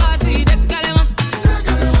 oh the party dekalema,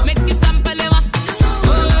 make me samplema.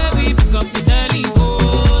 Oh baby, pick up the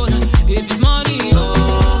telephone, if it's money,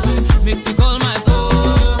 oh, make me call my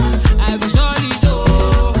phone, I go surely show.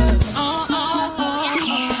 Oh,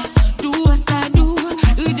 yeah. Do what I do,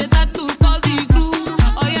 you just have to call the groove.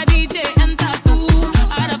 Oh yeah, DJ and tattoo,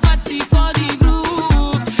 at a party for the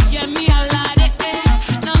groove. Yemi Alade,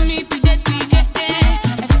 no need to get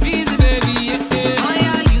FBZ baby, Oh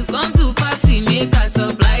yeah, you come to party, make us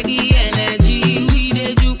supply the energy. We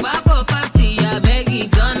dey juke back for party, I beg you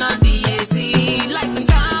turn up the AC. Lights and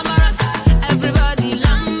cameras, everybody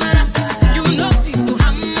lambaras. You know people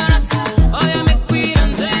hammer us. Oh yeah, make we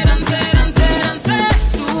dance. Do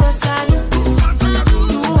a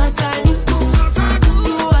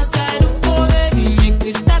salute, oh baby, make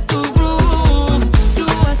me start to groove. Do a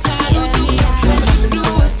salute, oh baby,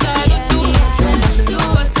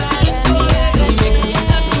 make me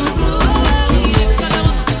start to groove.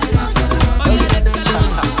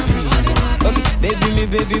 Baby, me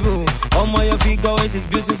baby boo, oh my your figure it is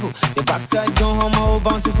beautiful. Your backside don't home, oh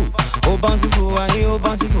bountiful, I hear oh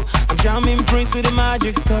bountiful. I'm charming prince with a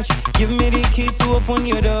magic touch. Give me the keys to open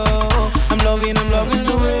your door. I'm loving the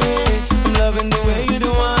way you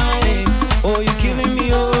do whining. Oh, you killing me,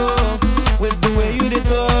 oh, with the way you did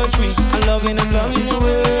touch me. I'm loving the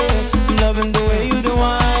way you do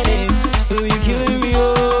whining. Oh, you killing me,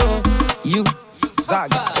 oh, you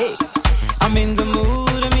Zaga, hey. I'm in the mood,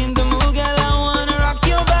 girl. I wanna rock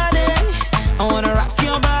your body,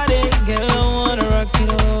 girl. I wanna rock it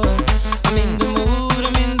all. I'm in the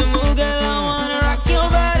mood, girl. I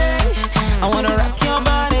wanna rock your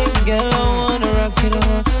body, girl. I wanna rock it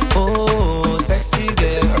all. Oh, sexy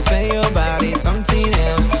girl,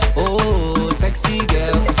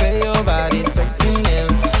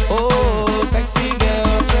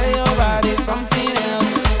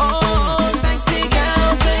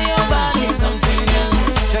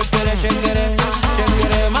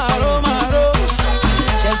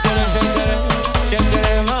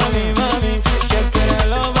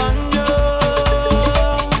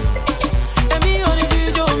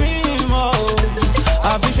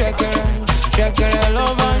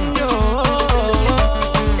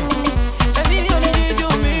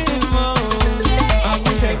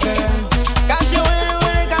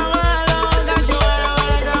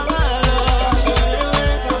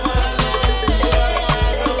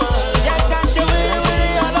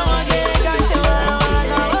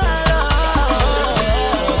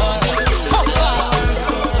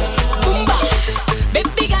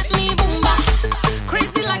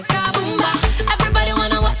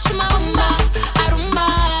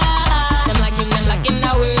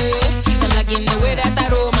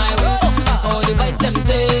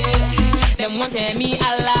 Yemi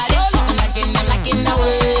Alade. I'm liking the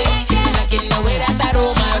way. I'm liking the way that I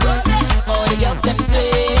roll my road. All the girls them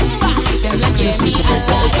say, them like Yemi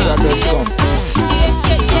Alade. I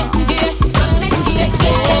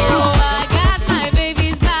got my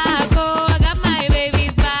babies back. Oh, I got my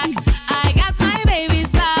babies back. I got my babies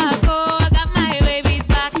back. Oh, I got my babies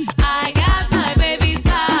back. I got my babies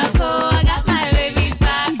back. Oh, I got my babies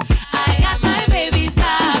back. I got my babies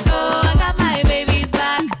back. Oh, I got my babies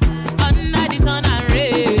back. Under the sun and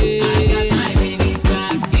rain, I got my babies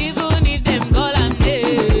back. Even if them call I'm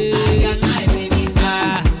dead, I got my babies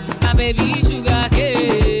back. My baby sugar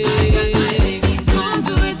cane, I got my babies back.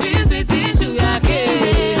 Sweetie sugar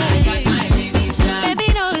cane, I got my babies back. Baby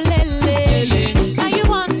no lele, now you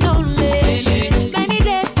want no lele. Many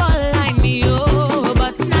days for like me, oh,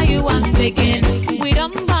 but now you want taking. We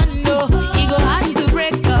don't bando, he go hard to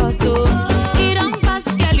break us, so he don't pass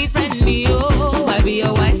Kelly friendly, oh. I be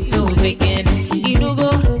your wife, no faking. You no go,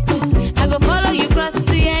 I go follow you cross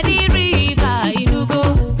the any river. You no go,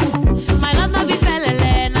 my love not be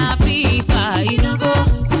felele, na FIFA. You no go,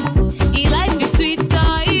 he life is sweet,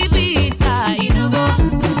 or he bitter. You no go,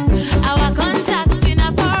 our contract in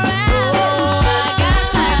a forever. I got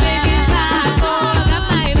my babies back. Oh, I got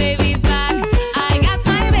my babies back. I got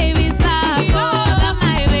my babies back. Oh, I got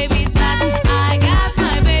my babies back. I got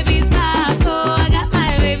my babies back. Oh, I got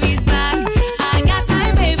my babies back. I got my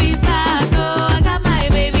babies back. Oh, I got my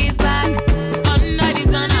babies back. Under the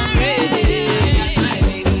sun and rain, I got my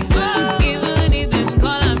babies back. Even if them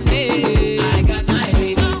call I'm dead, I got my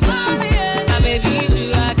babies back. My baby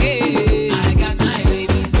sugar cane, I got my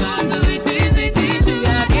babies back. Sweetie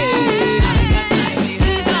sugar cane, I got my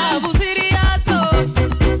babies back. This love was serious,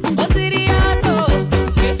 oh serious, oh.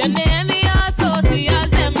 Them they envious, oh. See us,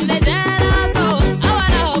 them they jealous, oh. I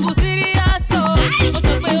wanna be serious, oh.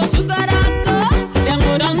 So pay your sugar, oh. Them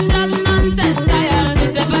who don't talk nonsense, tired to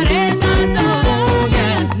separate us, oh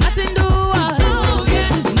yes. Nothing do us, oh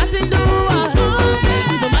yes. Nothing do us, oh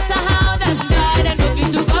yes. No matter how them try, they no fit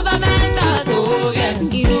to government us, oh yes.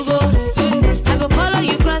 You no go, I go follow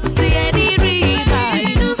you cross the any river.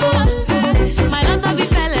 You no go, my love not be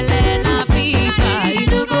felele, na FIFA. You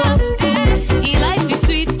no go, he life is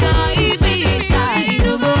sweet, or he bitter. You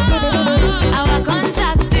no go, our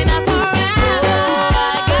contract in a forever. I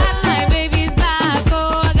got my babies back.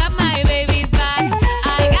 Oh, I got my babies back. I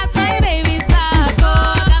got my babies back. Oh,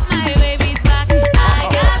 I got my babies back. I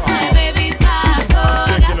got my babies back. Oh,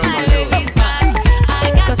 I got my babies back. I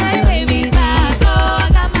got my babies back. Oh, I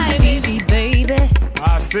got my babies, baby.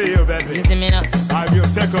 I see you, baby. Listen me now. I will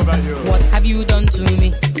take over you. What have you done to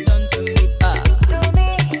me?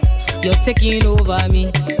 You're taking over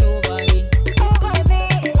me.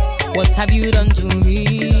 What have you done to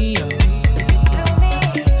me?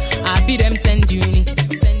 I be them send you.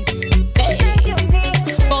 Hey.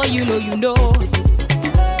 Boy, you know.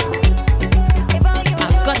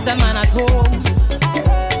 I've got a man at home.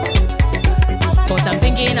 But I'm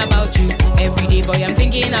thinking about you. Every day, boy, I'm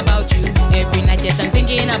thinking about you. Every night, yes, I'm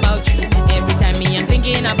thinking about you. Every time, me, I'm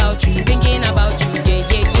thinking about you. Thinking about you, yeah.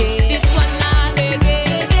 This one, nah,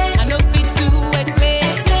 yeah. I know fit to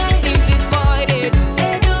explain. Think this boy, they do.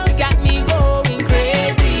 Got me going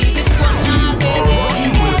crazy. This one, nah,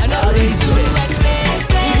 yeah. I know fit to explain.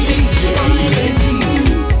 Think this boy, they do.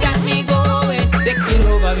 Got me going. Taking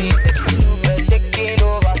over me.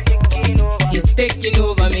 He's taking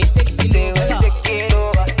over me.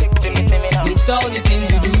 With all the things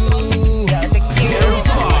you do,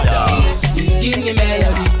 give me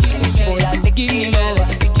melody, give me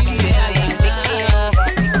melody.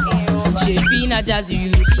 Shapina jazz you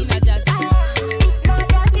use.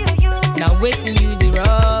 Now waiting you the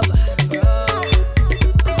rub.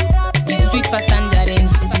 You sweet pastanjarin.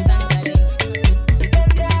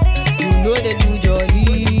 You know they do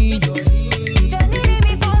jolly.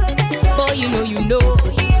 Boy, you know.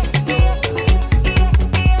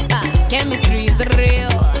 Chemistry is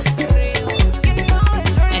real.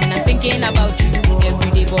 And I'm thinking about you.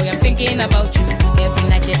 Every day, boy, I'm thinking about you. Every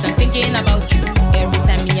night, yes, I'm thinking about you. Every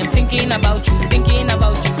time, me, I'm thinking about you. Thinking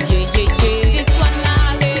about you, yeah. This one,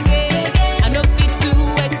 nah, yeah. I know fit to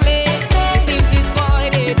explain. Think this boy,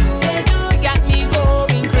 they do. Got me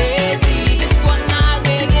going crazy. This one, nah,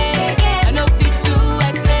 yeah. I know fit to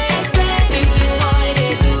explain. Think this boy,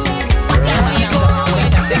 they do. Got me going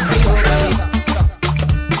crazy.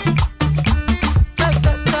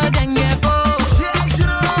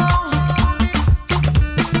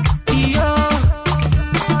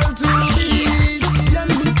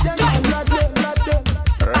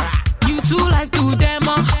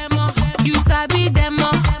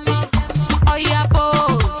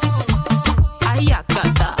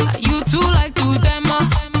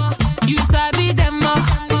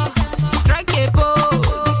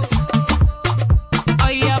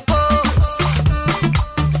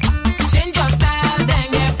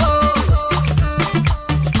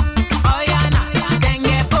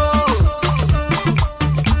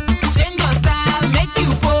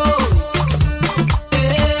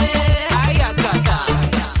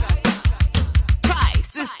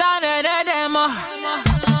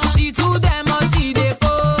 She too them or she dey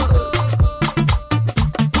po.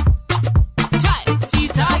 Try, she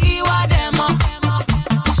taggy wa them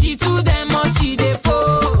she too them or she dey po.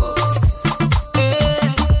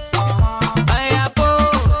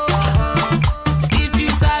 If you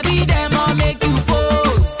sabi them or make you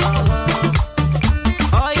pose.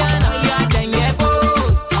 Oh yeah, no yeah, then yeah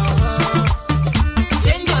pose.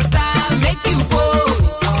 Change your style, make you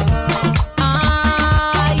pose.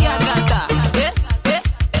 Yeah, gata.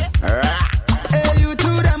 Hey, you to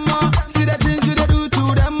them more. See the things you they do to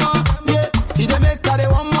them more. Yeah, you they make her they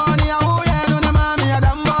want money. Oh yeah, no na mommy a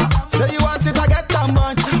dambo. Say you want it, I get that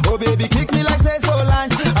bunch. Oh baby, kick me like say so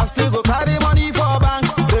lunch. I still go carry money for bank.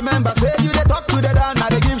 Remember, say you they talk to the down. Now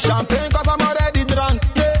they give champagne cause I'm already drunk.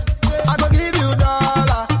 Yeah, I go give you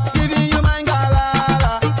dollar, giving you my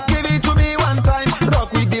galala. Give it to me one time.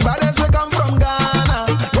 Rock with the baddest we come from Ghana.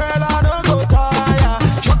 Girl, I don't go tire.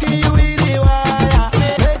 Shocking you with the wire.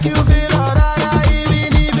 Make you feel alright,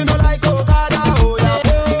 even if you don't like Okada. Oh yeah,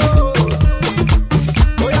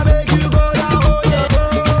 oh yeah, make you go down. Oh yeah,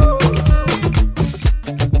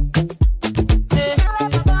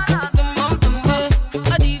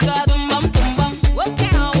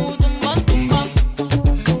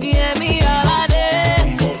 Yemi Alade.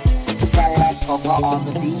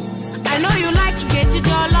 I know you like it, get you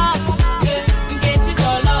your love. Get you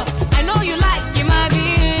your love. I know you like it, my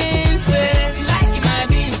beans. You like it, my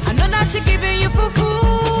beans. I know that she giving you fufu.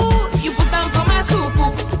 You put them for my soup.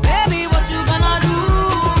 Baby, what you gonna do?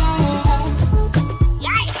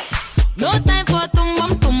 No time for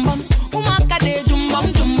tumbum tumbum. Umaka de jumbum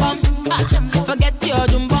jumbum. Forget your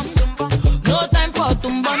jumbum. No time for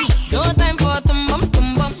tumbum. No time for tumbum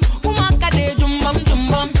tumbum. Umaka de jumbum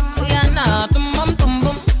jumbum. Yeah, nah, tumbum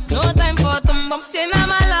tumbum. No time for tumbum. Say now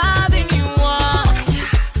my loving you want.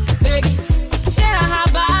 Take it. Share her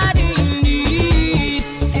body indeed.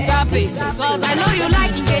 Stop it. Cause I know you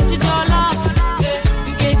like it, get you your love.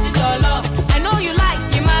 You get you your love. I know you like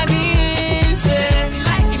it, my beans. You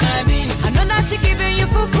like it, my beans. I know that she giving you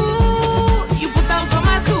fufu. You put them for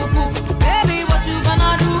my soup. Baby, what you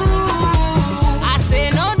gonna do? I say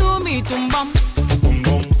no do me tumbum.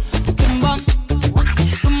 Tumbum.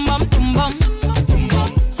 Tumbum tumbum.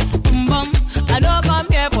 Tumbum. I don't come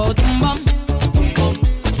here for tumbum.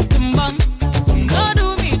 Tumbum. No do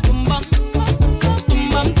me tumbum.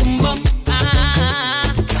 Tumbum tumbum.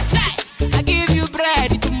 Chai. I give you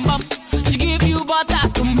bread, tumbum. She give you butter,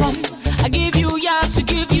 tumbum. I give you yam, she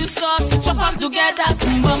give you sauce. Chop them together,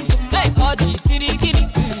 tumbum. Hey, Oji, Sirigini,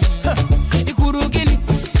 Ikurugini,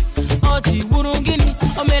 Oji, Burungini,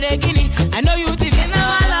 Omeregini. I know you think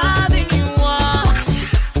now I loving you want.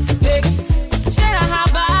 Take it, share her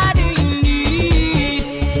body indeed.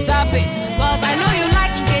 Stop it, cause I know you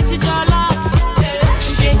like it, get you your love.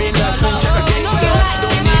 She may not come check her data. She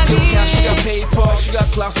don't need no cash, she got paper. She got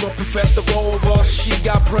class, no professor over. She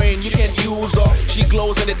got brain, you can use her. She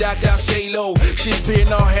glows in the dark, that's J-Lo. She's been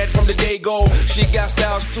her head from the day go. She got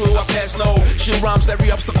styles too, I pass no. She rhymes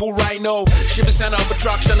every obstacle right now. She be sent off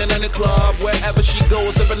attraction in the club. Wherever she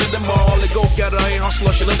goes, even in the mall. They go get her, ain't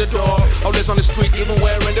hustler, she in the door. Always on the street, even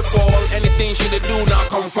wearing the fall. Anything she did do, not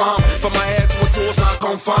confirm. From my head to her toes, not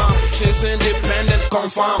confirm. She's independent,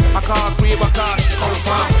 confirm. I can't agree, but gosh,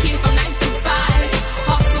 confirm. Working from 9 to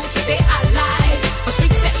 5, hustle to stay alive. For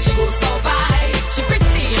street step, she go survive. She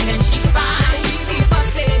pretty and then she fine. She be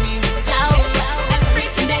first lady.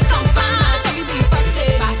 Everything they come fine. She be first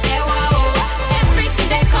lady. Everything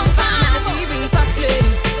they come fine. She be first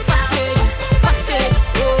lady. First lady. First lady.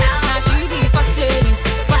 Oh, now she be first lady.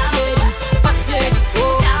 First lady. First lady.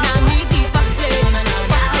 Oh, now me be first lady.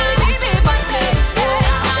 First lady. Be first lady. Oh,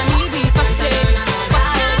 now me be first lady.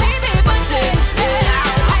 First lady. Be first lady.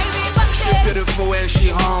 I be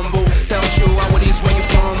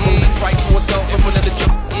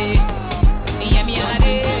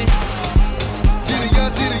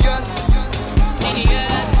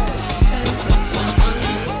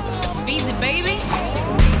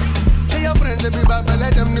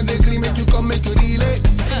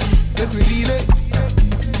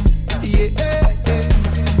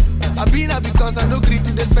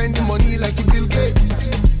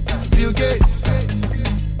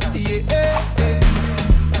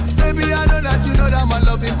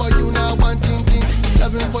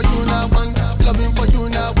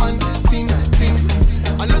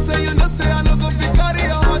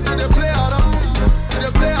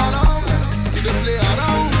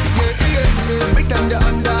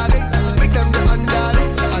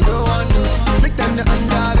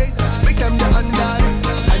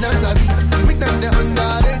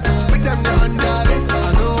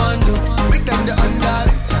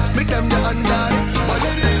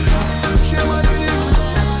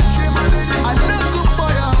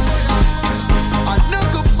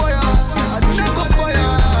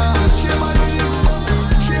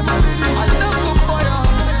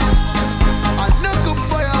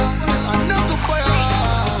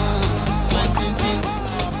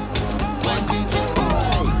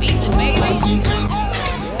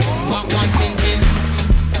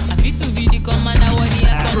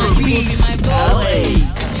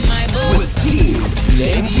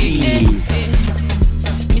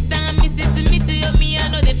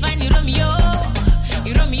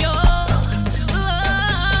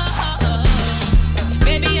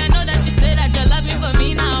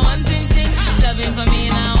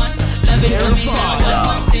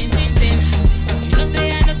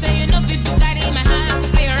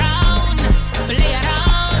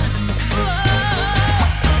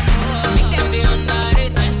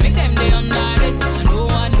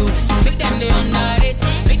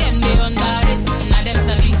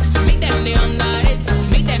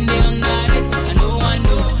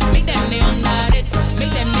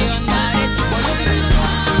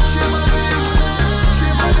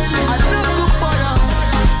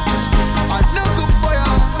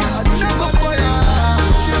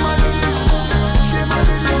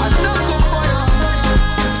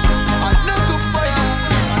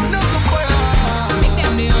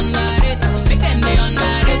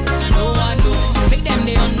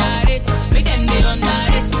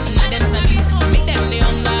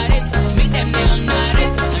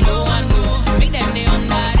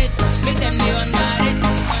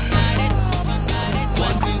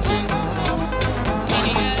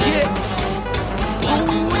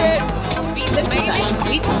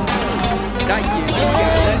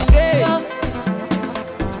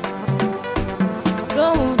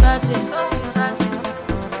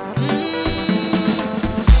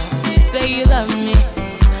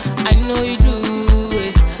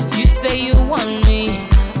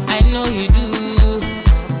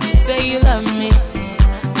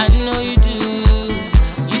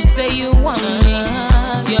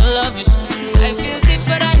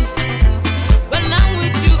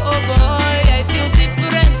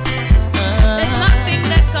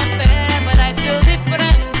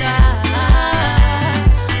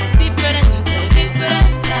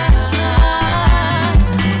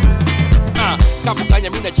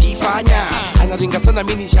ringa sana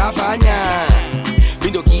mimi nishafanya.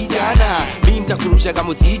 Mindo kijana, mimi nitakurusha kama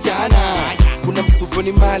usijana. Kuna msupo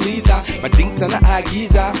ni maliza, mading sana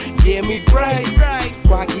agiza. Yemi price,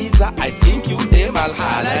 kwa giza, I think you them Al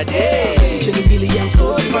Holiday. Chilling Billy, I'm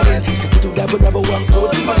so different. Kakitu double, I'm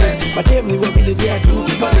so different. But them, they were really there too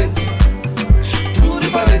different. Too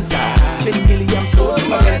different. Chilling Billy, I'm so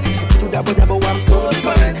different. Kakitu double, I'm so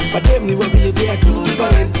different. But them, they were really there too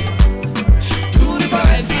different. Too different.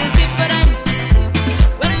 I feel different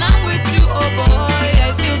when I'm with you, oh boy.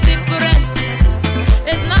 I feel different.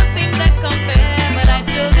 There's nothing that compares, but I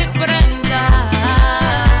feel different.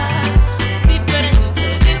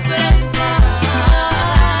 Different.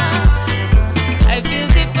 I feel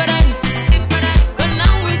different when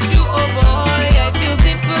I'm with you, oh boy. I feel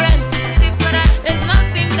different. There's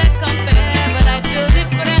nothing that compares, but I feel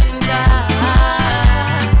different.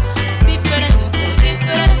 Different.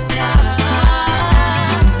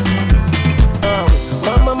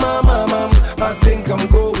 Mama, I think I'm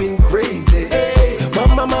going crazy. Hey,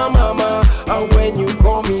 mama, when you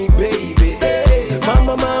call me baby. Hey,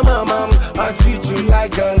 mama, I treat you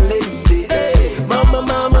like a lady. Hey,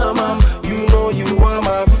 mama, you know you are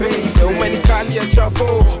my baby. Umenikalia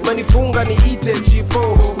chapo, umenifunga niite chipo,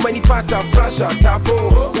 umenipata flasha tapo,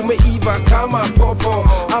 umeiva kama popo.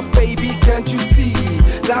 Ah baby, can't you see?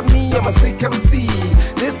 Love me, I'm a sick MC.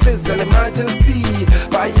 This is an emergency.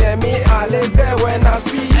 By Yemi Alade when I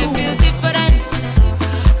see you. I feel different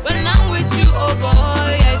when I'm with you, oh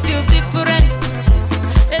boy. I feel different.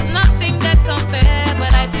 There's nothing that compares,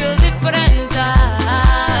 but I feel different.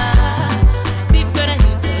 Different.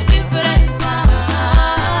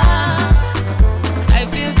 I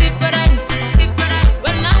feel different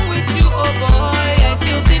when I'm with you, oh boy. I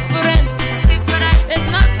feel different. There's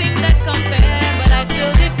nothing that compares, but I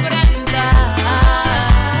feel different.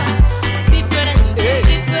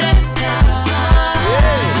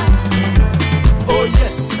 Oh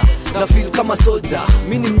yes, na feel kama soja.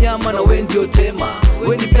 Mimi ni mnyama na wewe ndio tema.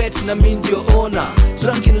 Wewe ni pet na mimi ndio owner.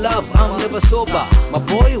 Drunk in love, I'm never sober. My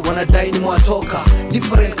boy wanadai ni mwatoka.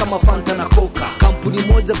 Different kama Fanta na Coca. Kampuni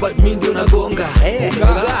moja but mimi ndio nagonga.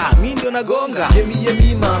 Mimi ndio nagonga.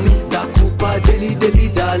 Yemi mami, nakupa deli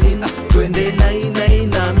darling. Twende nai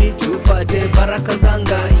nami tupate baraka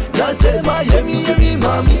zangai. Nasema Yemi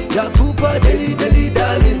mami, nakupa deli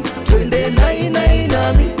darling. Twende nai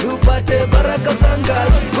nami tupate baraka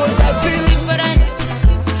zangai. Cause I feel different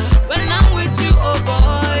when I'm with you, oh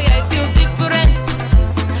boy. I feel different.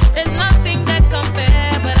 There's nothing that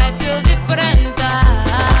compares, but I feel different.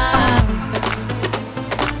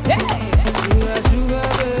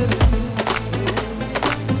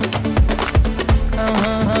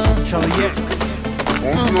 Charlie X.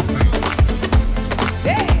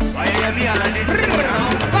 Yemi Alade.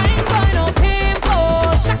 Fine boy, no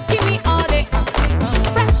pimple, shocking me all day.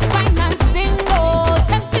 Fresh fine and single,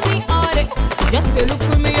 tempting me all day. Just they look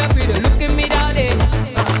at me up, they look at me down there.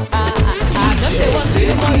 Just they want to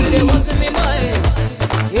me more, they want to me more.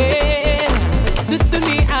 Yeah, do to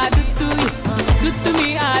me, I do to you. Do to me,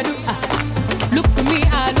 I do. Look to me,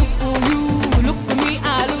 I look to you. Look to me,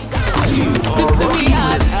 I look. Do to me, I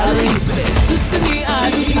do. Do to me, I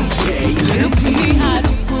do. Look to me, I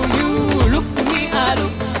look to you. Look to me, I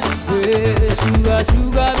look. Yeah,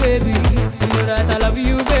 sugar, baby. You know that I love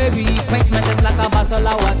you, baby. Quench my thirst like a bottle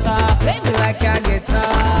of water. Play me like a guitar.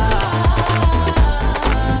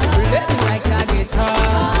 Play me like a guitar.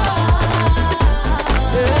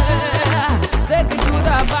 Yeah, take it to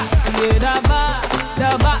the back, yeah, the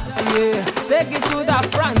back, yeah. Take it to the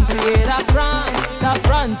front, yeah, the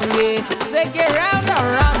front, yeah. Take it round, yeah,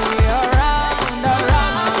 around, yeah.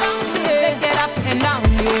 Take it up and down,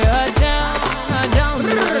 yeah, down,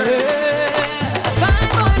 yeah. Fine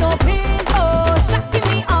boy, no pimple, shocking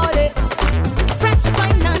me all day. Fresh,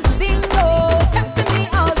 fine and single, tempting me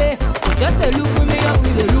all day. Just they look with me up,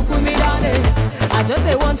 they look with me down there. I just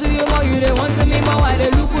they want to you more, you they want to me more. Why they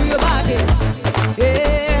look with you back there?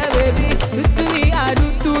 Yeah, baby, look to me, I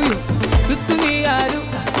do to you. Look to me, I look.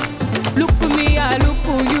 Look to me, I look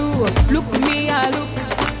to you. Look to me, I look.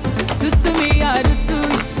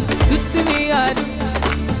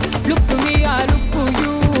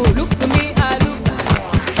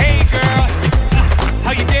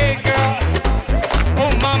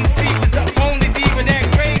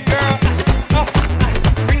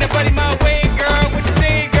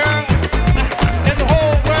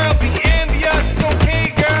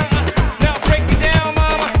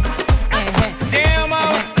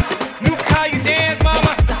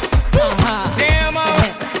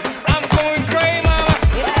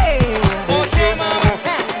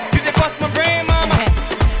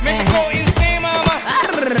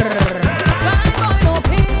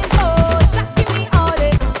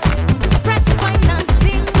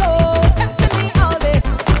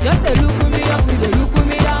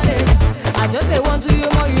 just they want to you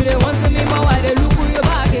more, you they want to me more. Why they look who you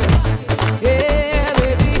back here? Yeah,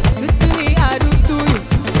 baby, look to me, I do to you.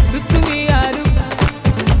 Look to me, I do.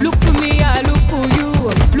 Look to me, I look to you.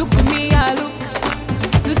 Look to me, I look.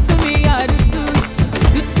 Look to me, I do to you.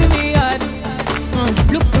 Look to me, I do.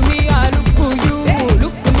 Look to me, I look to you.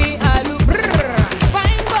 Look to me, I look.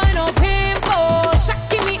 Fine boy, no pimple,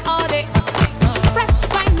 shocking me all day. Fresh,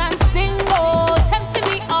 fine and single, tempting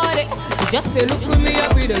me all day. Just they look at me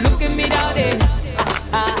up, they look at me down there.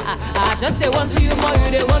 Just they want to you more,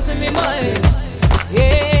 you they want to me more.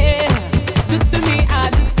 Yeah, look to me, I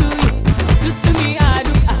do to you. Look to me, I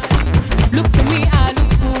do. Look to me, I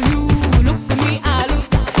look to you. Look to me, I look.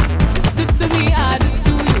 Look to me, I do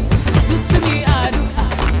to you. Look to me, I do.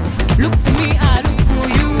 Look to me, I look to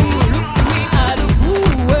you. Look to me, I look.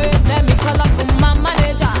 Ooh, wait, let me call up my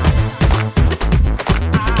manager.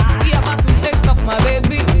 He about to take up my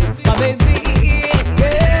baby, my baby.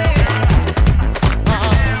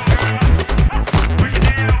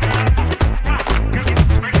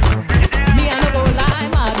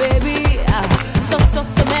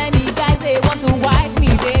 So many guys they want to wife me,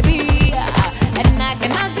 baby, and I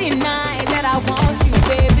cannot deny that I want you,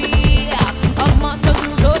 baby. I'm not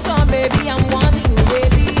talking social, baby. I'm wanting you,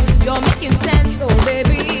 baby. You're making sense, oh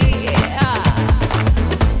baby.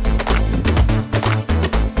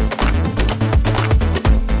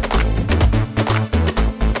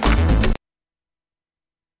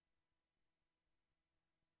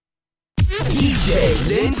 DJ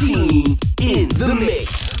Lentini in the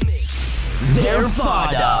mix. Their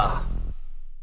father.